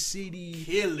 Mad City,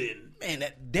 killing. Man,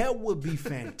 that would be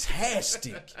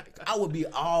fantastic. I would be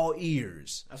all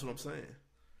ears. That's what I'm saying.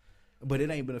 But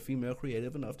it ain't been a female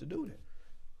creative enough to do that.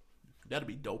 That'd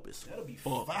be dope as That'll be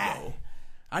fuck, fire. bro.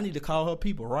 I need to call her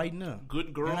people right now.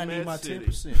 Good girl, and I need my City.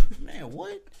 10%. Man,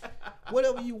 what?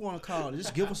 Whatever you want to call it.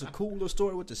 Just give us a cooler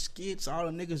story with the skits. All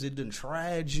the niggas that done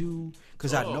tried you.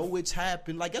 Because I know it's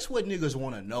happened. Like, that's what niggas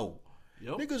want to know.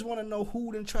 Yep. Niggas want to know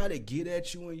who done try to get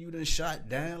at you and you done shot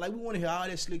down. Like, we want to hear all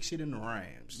that slick shit in the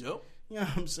rhymes. Yep. You know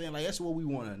what I'm saying? Like, that's what we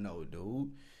want to know,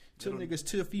 dude.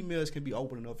 Till females can be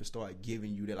open enough and start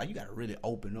giving you that. Like, you got to really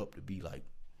open up to be like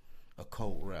a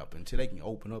cold rap. Until they can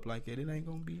open up like that, it ain't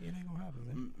gonna happen,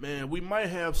 man. Man, we might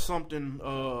have something,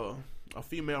 a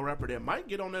female rapper that might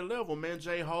get on that level, man.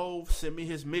 J-Hove send me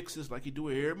his mixes like he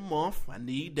do every month. I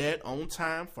need that on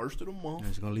time, first of the month.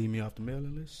 He's gonna leave me off the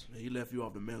mailing list? He left you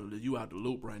off the mailing list. You out the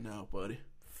loop right now, buddy.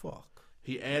 Fuck.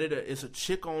 He added it's a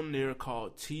chick on there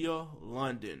called Tia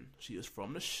London. She is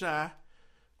from the Chi.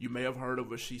 You may have heard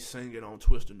of her. She's singing on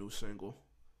Twista new single.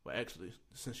 Well, actually,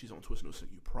 since she's on Twista new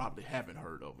single, you probably haven't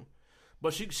heard of her.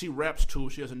 But she raps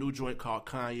too. She has a new joint called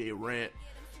Kanye Rant.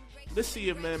 Let's see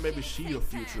if, man, maybe she a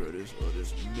future of this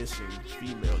missing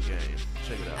female game.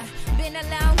 Check it out. Been a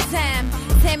long time.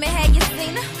 Tell me, have you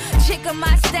seen her? Chick of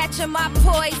my stature, my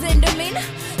poise and demeanor.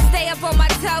 Stay up on my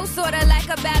toes, sorta like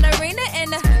a ballerina.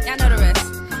 And y'all know the rest.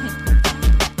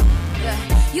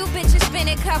 You bitches spend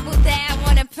a couple thousand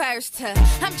on a purse to.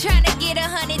 I'm trying to get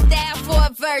 100,000 for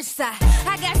a verse.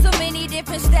 I got so many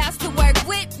different styles to work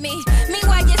with me.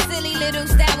 Meanwhile, your silly little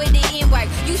style with the N-word.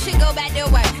 You should go back to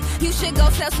work. You should go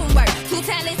sell some work. Too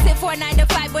talented for a 9 to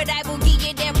 5, but I will give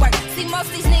you that work. See,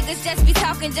 most these niggas just be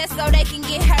talking just so they can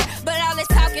get hurt. But all this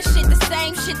talking shit, the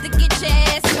same shit to get your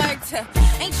ass murked.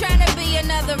 Ain't trying to be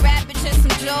another rapper, just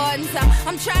some Jordans.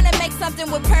 I'm trying to make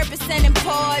something with purpose and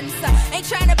importance. Ain't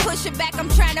trying to push it back, I'm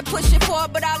trying to push it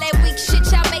forward. But all that weak shit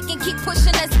y'all making keep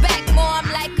pushing us back more. I'm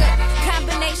like a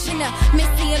combination of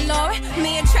Missy and Lauren.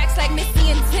 Me and tracks like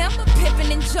Missy and Tim, Pippin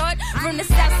and Jordan. From the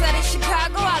south side of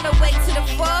Chicago all the way to the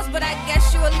falls. But I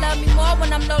guess you will love me more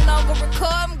when I'm no longer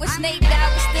recording. Wish Nate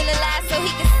Dogg was still alive so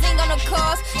he could sing on the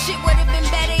chorus. Shit would have been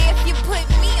better if you put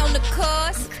me on the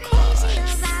course.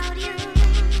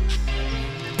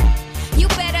 You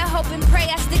better hope and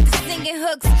pray I stick to singing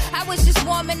hooks. I was just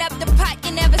warming up the pot,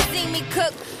 you never seen me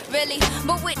cook, really.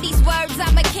 But with these words,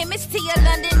 I'm a chemist. Tia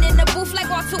London in the booth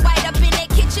like Walter White up in that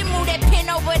kitchen. Move that pen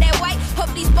over that white.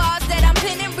 Hope these bars that I'm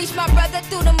pinning reach my brother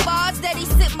through them bars that he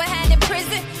sit behind in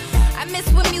prison. I miss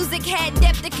when music had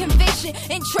depth of conviction.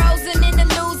 Intros and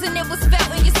interludes and it was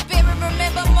felt in your spirit.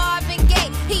 Remember Marvin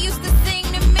Gaye? He used to sing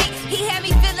to me. He had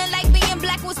me feeling like being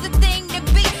black was the thing to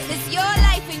be. It's your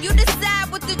life and you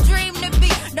decide what the dream to be.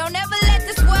 Don't ever let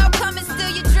this world come and steal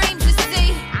your dreams, you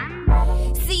see.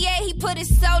 CA, he put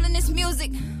his soul in his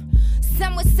music.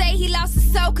 Some would say he lost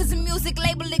his soul cause the music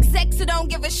label execs who don't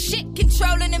give a shit.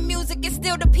 Controlling the music, it's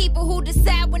still the people who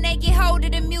decide when they get hold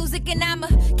of the music. And I'ma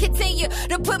continue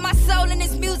to put my soul in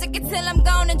this music until I'm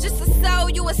gone. And just a soul,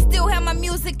 you will still have my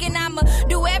music. And I'ma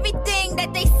do everything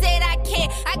that they said I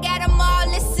can't. I got them all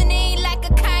listening like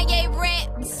a Kanye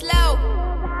rant. Slow.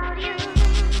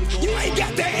 You ain't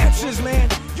got the answers, man.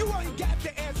 You ain't got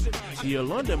the answers. Tia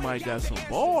London might got some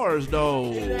bars,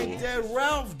 though. It ain't that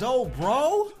Ralph, though,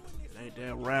 bro. Ain't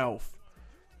that Ralph?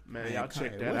 Man, y'all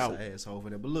check that out. Her ass over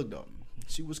there. But look, though,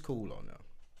 she was cool on that.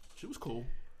 She was cool.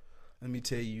 Let me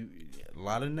tell you, a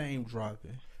lot of name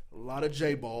dropping. A lot of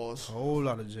J-balls. A whole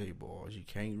lot of J-balls. You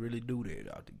can't really do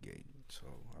that out the gate. So,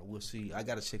 I will see. I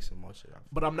got to check some more shit out.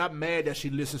 But I'm not mad that she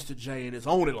listens to Jay and is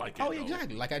on it like that. Oh,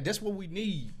 exactly. Like, that's what we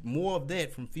need. More of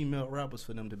that from female rappers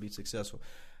for them to be successful.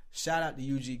 Shout out to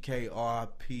UGK,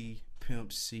 RP,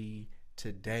 Pimp C,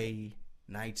 Today,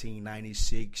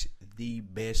 1996. The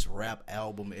best rap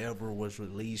album ever was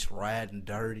released, Riding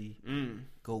Dirty.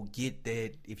 Go get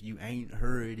that if you ain't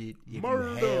heard it. If you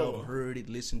have heard it,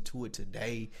 listen to it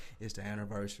today. It's the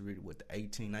anniversary with the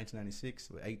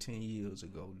 1996, 18 years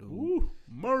ago, dude. Ooh,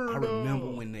 murder. I remember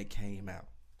when that came out.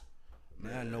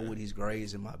 Now I know where these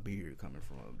grays in my beard coming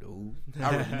from, dude.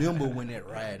 I remember when that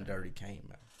Riding Dirty came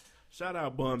out. Shout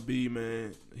out Bun B,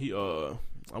 man.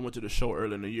 I went to the show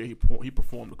earlier in the year. He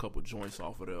performed a couple joints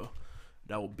off of there.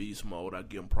 That was beast mode. I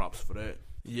give him props for that.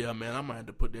 Yeah, man, I might have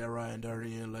to put that Riding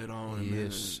Dirty in later on. Yes,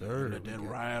 man, sir. Let that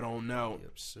ride on out.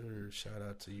 Yep, sir. Shout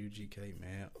out to UGK,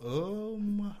 man.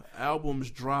 Albums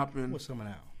dropping. What's coming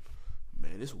out?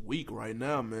 Man, it's weak right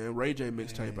now, man. Ray J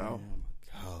mixtape out.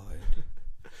 Oh my God.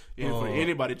 Yeah, for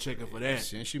anybody checking for that.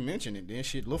 Since you mentioned it, then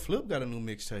shit, Lil Flip got a new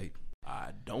mixtape.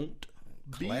 I don't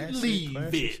Classic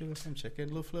believe shit. it. Check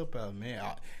that Lil Flip out, man.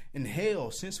 And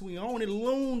hell, since we own it,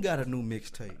 Loon got a new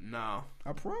mixtape. Nah.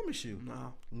 I promise you.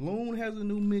 Nah. Loon has a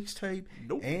new mixtape.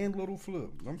 Nope. And Little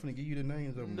Flip. I'm finna give you the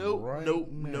names of them right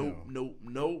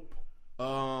Nope.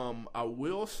 I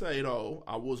will say though,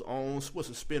 I was on what's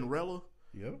a Spinrilla?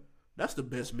 Yep. That's the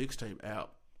best mixtape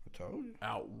out. I told you.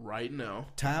 Out right now.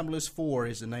 Timeless 4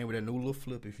 is the name of that new Lil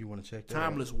Flip if you want to check that out.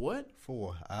 Timeless what?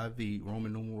 4. IV,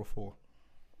 Roman numeral 4.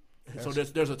 So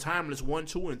there's a Timeless 1,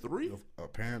 2, and 3?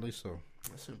 Apparently so.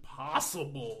 That's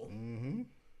impossible. Mm-hmm.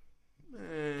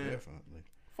 Man. Definitely.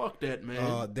 Fuck that,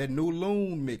 man. That new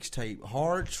Loon mixtape,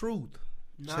 Hard Truth.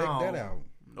 No. Check that out.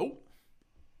 Nope.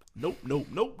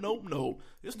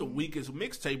 It's the weakest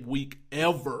mixtape week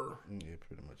ever. Yeah,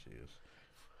 pretty much is.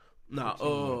 Nah,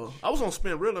 I was on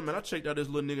Spinrilla, man. I checked out this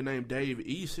little nigga named Dave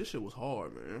East. This shit was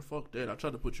hard, man. Fuck that. I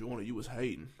tried to put you on it. You was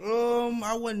hating.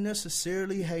 I wasn't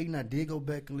necessarily hating. I did go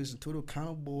back and listen to it. Kind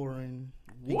of boring.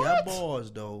 He got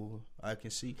bars though. I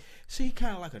can see.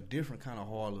 Kind of like a different kind of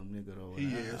Harlem nigga though. He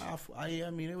is. I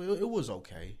mean, it was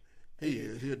okay. He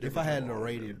is. If I had to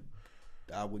rate it,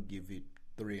 I would give it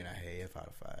 3.5 out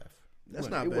of 5. That's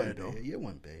not bad though. Yeah, it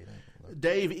wasn't bad.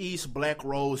 Dave East, Black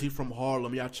Rose, he from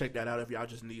Harlem. Y'all check that out if y'all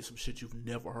just need some shit you've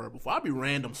never heard before. I'll be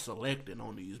random selecting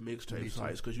on these mixtape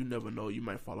sites because you never know. You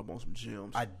might fall up on some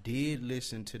gems. I did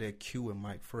listen to that Q and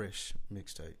Mike Fresh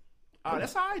mixtape.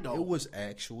 That's all right though. It was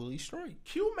actually straight.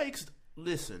 Q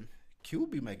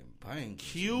be making bang.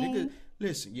 Q, nigga,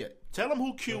 listen, yeah. Tell him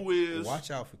who Q is.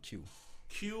 Watch out for Q.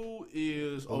 Q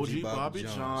is OG Bobby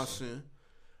Johnson.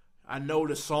 I know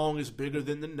the song is bigger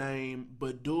than the name,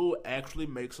 but dude actually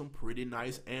makes some pretty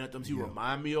nice anthems. He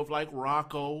remind me of like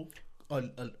Rocco.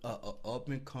 Up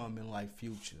and coming like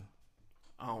Future.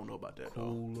 I don't know about that.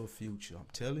 Cooler Future. I'm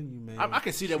telling you, man. I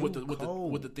can see that with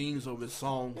the themes of his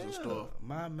songs and stuff.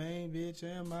 My main bitch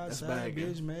and my side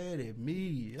bitch mad at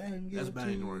me. I ain't That's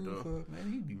banging right there.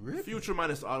 Man, he be ripping. Future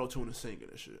minus auto tune and singing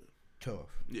and shit. Tough.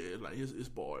 Yeah, like his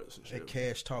bars and shit. That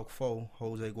Cash Talk 4,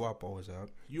 Jose Guapo is out.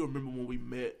 You remember when we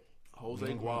met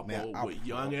Jose Guapo with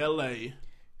Young LA?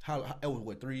 How it was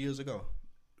what, 3 years ago?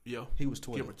 Yeah, he was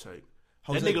 12. Give or take.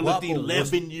 Jose that nigga Guapo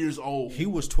looked 11 years old. He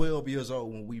was 12 years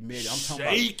old when we met. I'm talking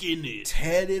shaking about it,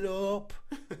 tatted up,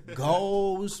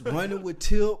 goals, running with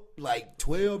Tip, like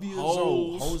 12 years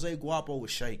old. Jose Guapo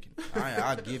was shaking.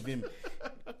 I give him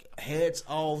hats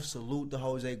off, salute to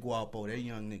Jose Guapo. That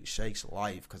young nigga shakes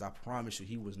life because I promise you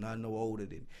he was not no older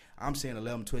than, I'm saying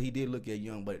 11, 12. He did look at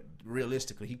young, but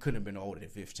realistically he couldn't have been older than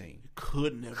 15.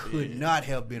 Could not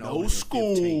have been older than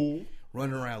school. 15.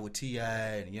 Running around with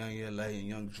T.I. and Young LA and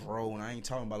Young Dro, and I ain't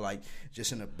talking about like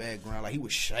just in the background. Like he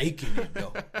was shaking it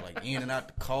though, like in and out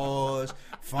the cars,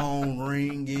 phone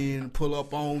ringing, pull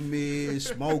up on me,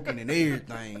 smoking and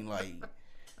everything. Like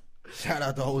shout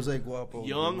out to Jose Guapo,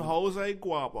 young dude. Jose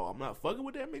Guapo. I'm not fucking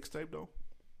with that mixtape though,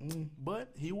 but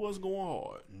he was going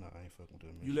hard. Nah, I ain't fucking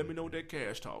with that. You let me know what that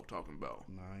Cash Talk talking about.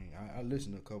 Nah, I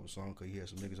listened to a couple songs because he had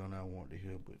some niggas on there I wanted to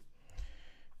hear, but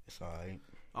it's alright.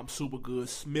 I'm super good.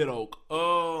 Smith Oak.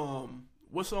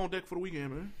 What's on deck for the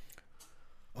weekend, man?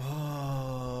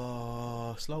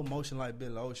 Slow motion like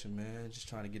Bill Ocean, man. Just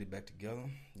trying to get it back together.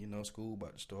 You know, school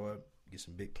about to start. Get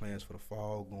some big plans for the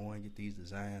fall going. Get these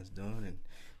designs done and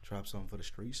drop something for the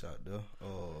streets out there.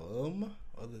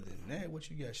 Other than that,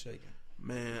 what you got shaking?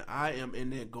 Man, I am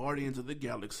in that Guardians of the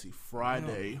Galaxy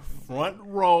Friday front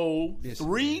row,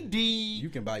 3D. You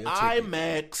can buy your ticket.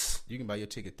 IMAX. You can buy your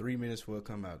ticket 3 minutes before it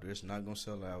come out. It's not gonna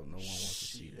sell out. No one wants to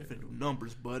see that. They finna do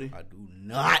numbers, buddy. I do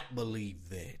not believe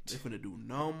that. They finna do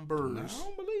numbers. No, I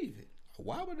don't believe it.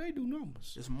 Why would they do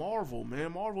numbers? It's Marvel,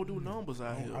 man. Marvel do numbers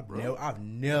out here, bro. I've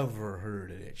never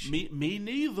heard of that shit. Me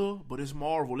neither. But it's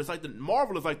Marvel. It's like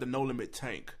Marvel is like the No Limit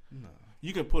tank. No.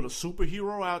 You can put a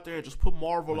superhero out there and just put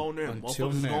Marvel on there, and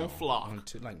motherfuckers gonna flock.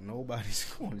 Until nobody's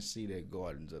going to see that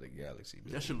Guardians of the Galaxy.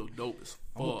 That shit look dope as fuck.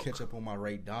 I'm gonna catch up on my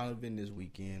Ray Donovan this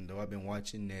weekend, though. I've been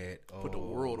watching that. Put the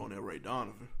world on that Ray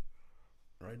Donovan.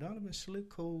 Ray Donovan slick,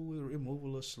 cool. It move a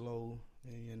little slow,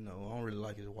 and I don't really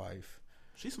like his wife.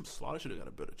 She's some slow. Should have got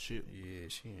a better chip. Yeah,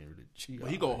 she ain't really cheap. But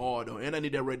he go hard though, and I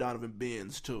need that Ray Donovan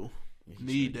Benz too.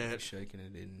 Need that. Shaking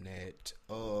it in that.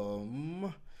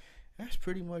 That's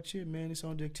pretty much it, man. It's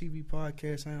On Deck TV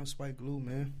podcast. I am Spike Lou,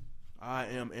 man. I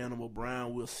am Animal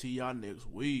Brown. We'll see y'all next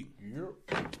week.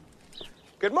 Yep.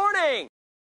 Good morning.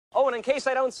 Oh, and in case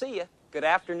I don't see you, good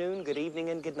afternoon, good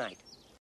evening, and good night.